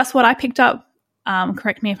I think that's what I picked up.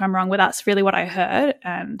 Correct me if I'm wrong, but that's really what I heard.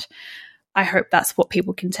 And I hope that's what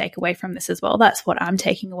people can take away from this as well. That's what I'm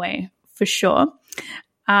taking away for sure.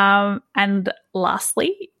 And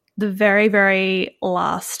lastly, the very, very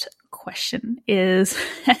last question is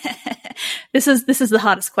this is the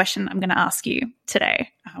hardest question I'm going to ask you today.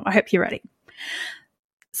 I hope you're ready.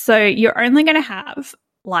 So you're only going to have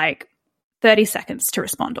like 30 seconds to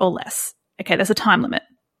respond or less. Okay, there's a time limit.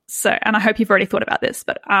 So, and I hope you've already thought about this,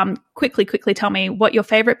 but quickly tell me what your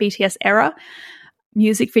favorite BTS era,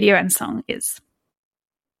 music video, and song is.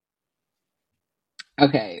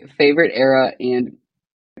 Okay, favorite era and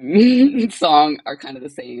song are kind of the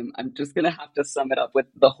same. I'm just gonna have to sum it up with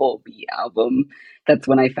the whole B album. That's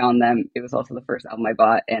when I found them. It was also the first album I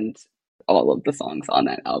bought, and all of the songs on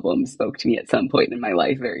that album spoke to me at some point in my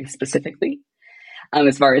life very specifically.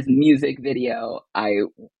 As far as music video, I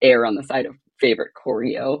err on the side of favorite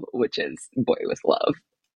choreo, which is Boy With Love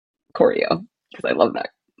choreo, because I love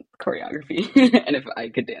that choreography. And if I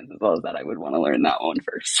could dance as well as that, I would want to learn that one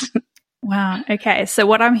first. Wow. Okay. So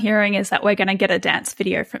what I'm hearing is that we're going to get a dance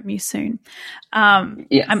video from you soon.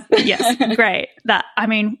 Yes. Yes. Great.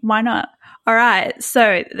 Why not? All right.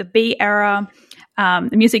 So the B era,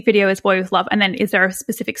 the music video is Boy With Love. And then is there a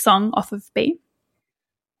specific song off of B?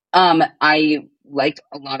 I liked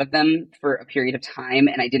a lot of them for a period of time,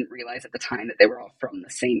 and I didn't realize at the time that they were all from the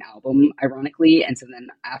same album, ironically. And so then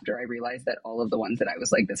after I realized that all of the ones that I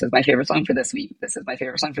was like, this is my favorite song for this week, this is my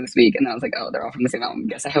favorite song for this week, and then I was like, oh, they're all from the same album.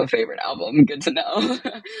 Guess I have a favorite album. Good to know.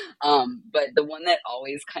 But the one that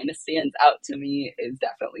always kind of stands out to me is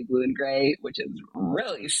definitely Blue and Gray, which is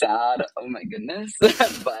really sad. Oh my goodness.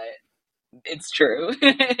 But it's true.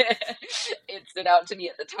 It stood out to me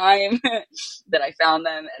at the time that I found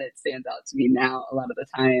them, and it stands out to me now a lot of the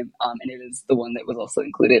time. And it is the one that was also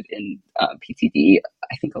included in PTD,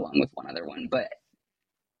 I think, along with one other one. But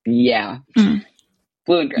yeah,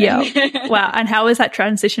 Blue and Gray. Yeah. Wow. And how was that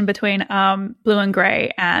transition between Blue and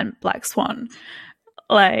Gray and Black Swan?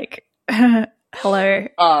 Like, hello.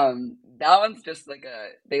 That one's just like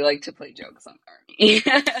they like to play jokes on ARMY.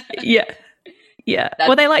 Yeah. Yeah.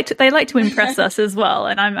 Well, they like to impress us as well,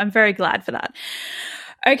 and I'm very glad for that.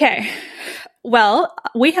 Okay. Well,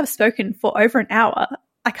 we have spoken for over an hour.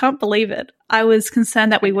 I can't believe it. I was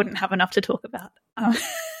concerned that we wouldn't have enough to talk about. I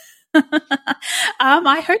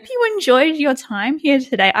hope you enjoyed your time here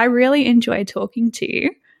today. I really enjoyed talking to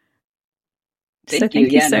you. Thank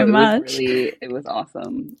you so much. It was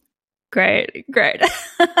awesome. Great.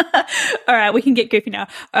 All right, we can get goofy now.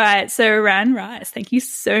 All right, so Ran Rice, thank you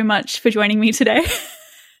so much for joining me today.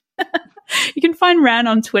 You can find Ran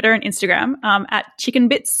on Twitter and Instagram at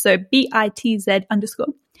chickenbits, so BITZ_.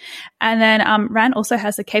 And then Ran also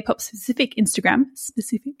has a K-pop specific Instagram,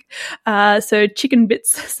 so chickenbits,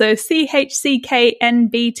 so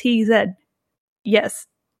CHCKNBTZ. Yes.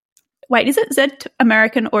 Wait, is it Z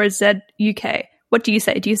American or Z UK? What do you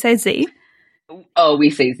say? Do you say Z? Oh, we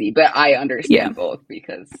say Z, but I understand both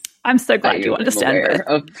because I'm so glad you understand aware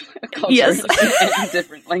both. of cultures and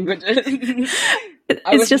different languages.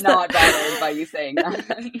 I was just not bothered by you saying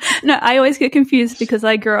that. No, I always get confused because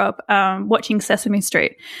I grew up watching Sesame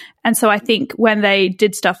Street. And so I think when they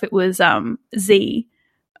did stuff, it was Z.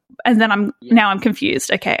 And then now I'm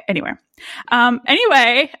confused. Okay, anyway.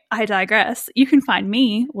 Anyway, I digress. You can find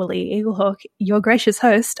me, Woolly Eaglehawk, your gracious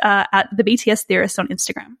host, at the BTS Theorist on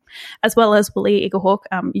Instagram, as well as Woolly Eaglehawk.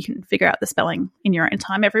 You can figure out the spelling in your own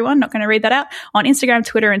time, everyone. Not going to read that out. On Instagram,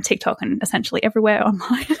 Twitter, and TikTok, and essentially everywhere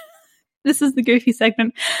online. This is the goofy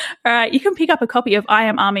segment. All right, you can pick up a copy of I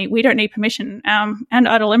Am Army, We Don't Need Permission, and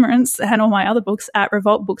Idle Limerence, and all my other books at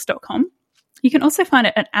revoltbooks.com. You can also find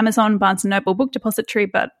it at Amazon, Barnes & Noble, Book Depository,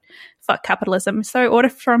 but fuck capitalism. So order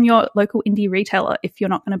from your local indie retailer if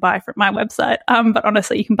you're not going to buy from my website. But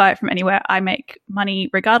honestly, you can buy it from anywhere. I make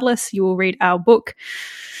money regardless. You will read our book.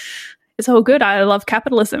 It's all good. I love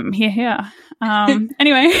capitalism. Here.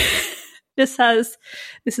 Anyway, this has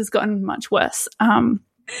gotten much worse.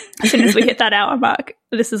 As soon as we hit that hour mark,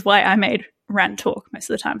 this is why I made Ran talk most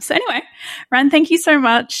of the time. So anyway, Ran, thank you so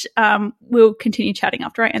much. We'll continue chatting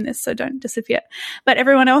after I end this, so don't disappear. But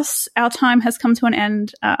everyone else, our time has come to an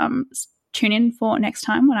end. Tune in for next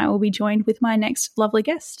time when I will be joined with my next lovely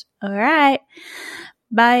guest. All right.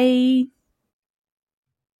 Bye.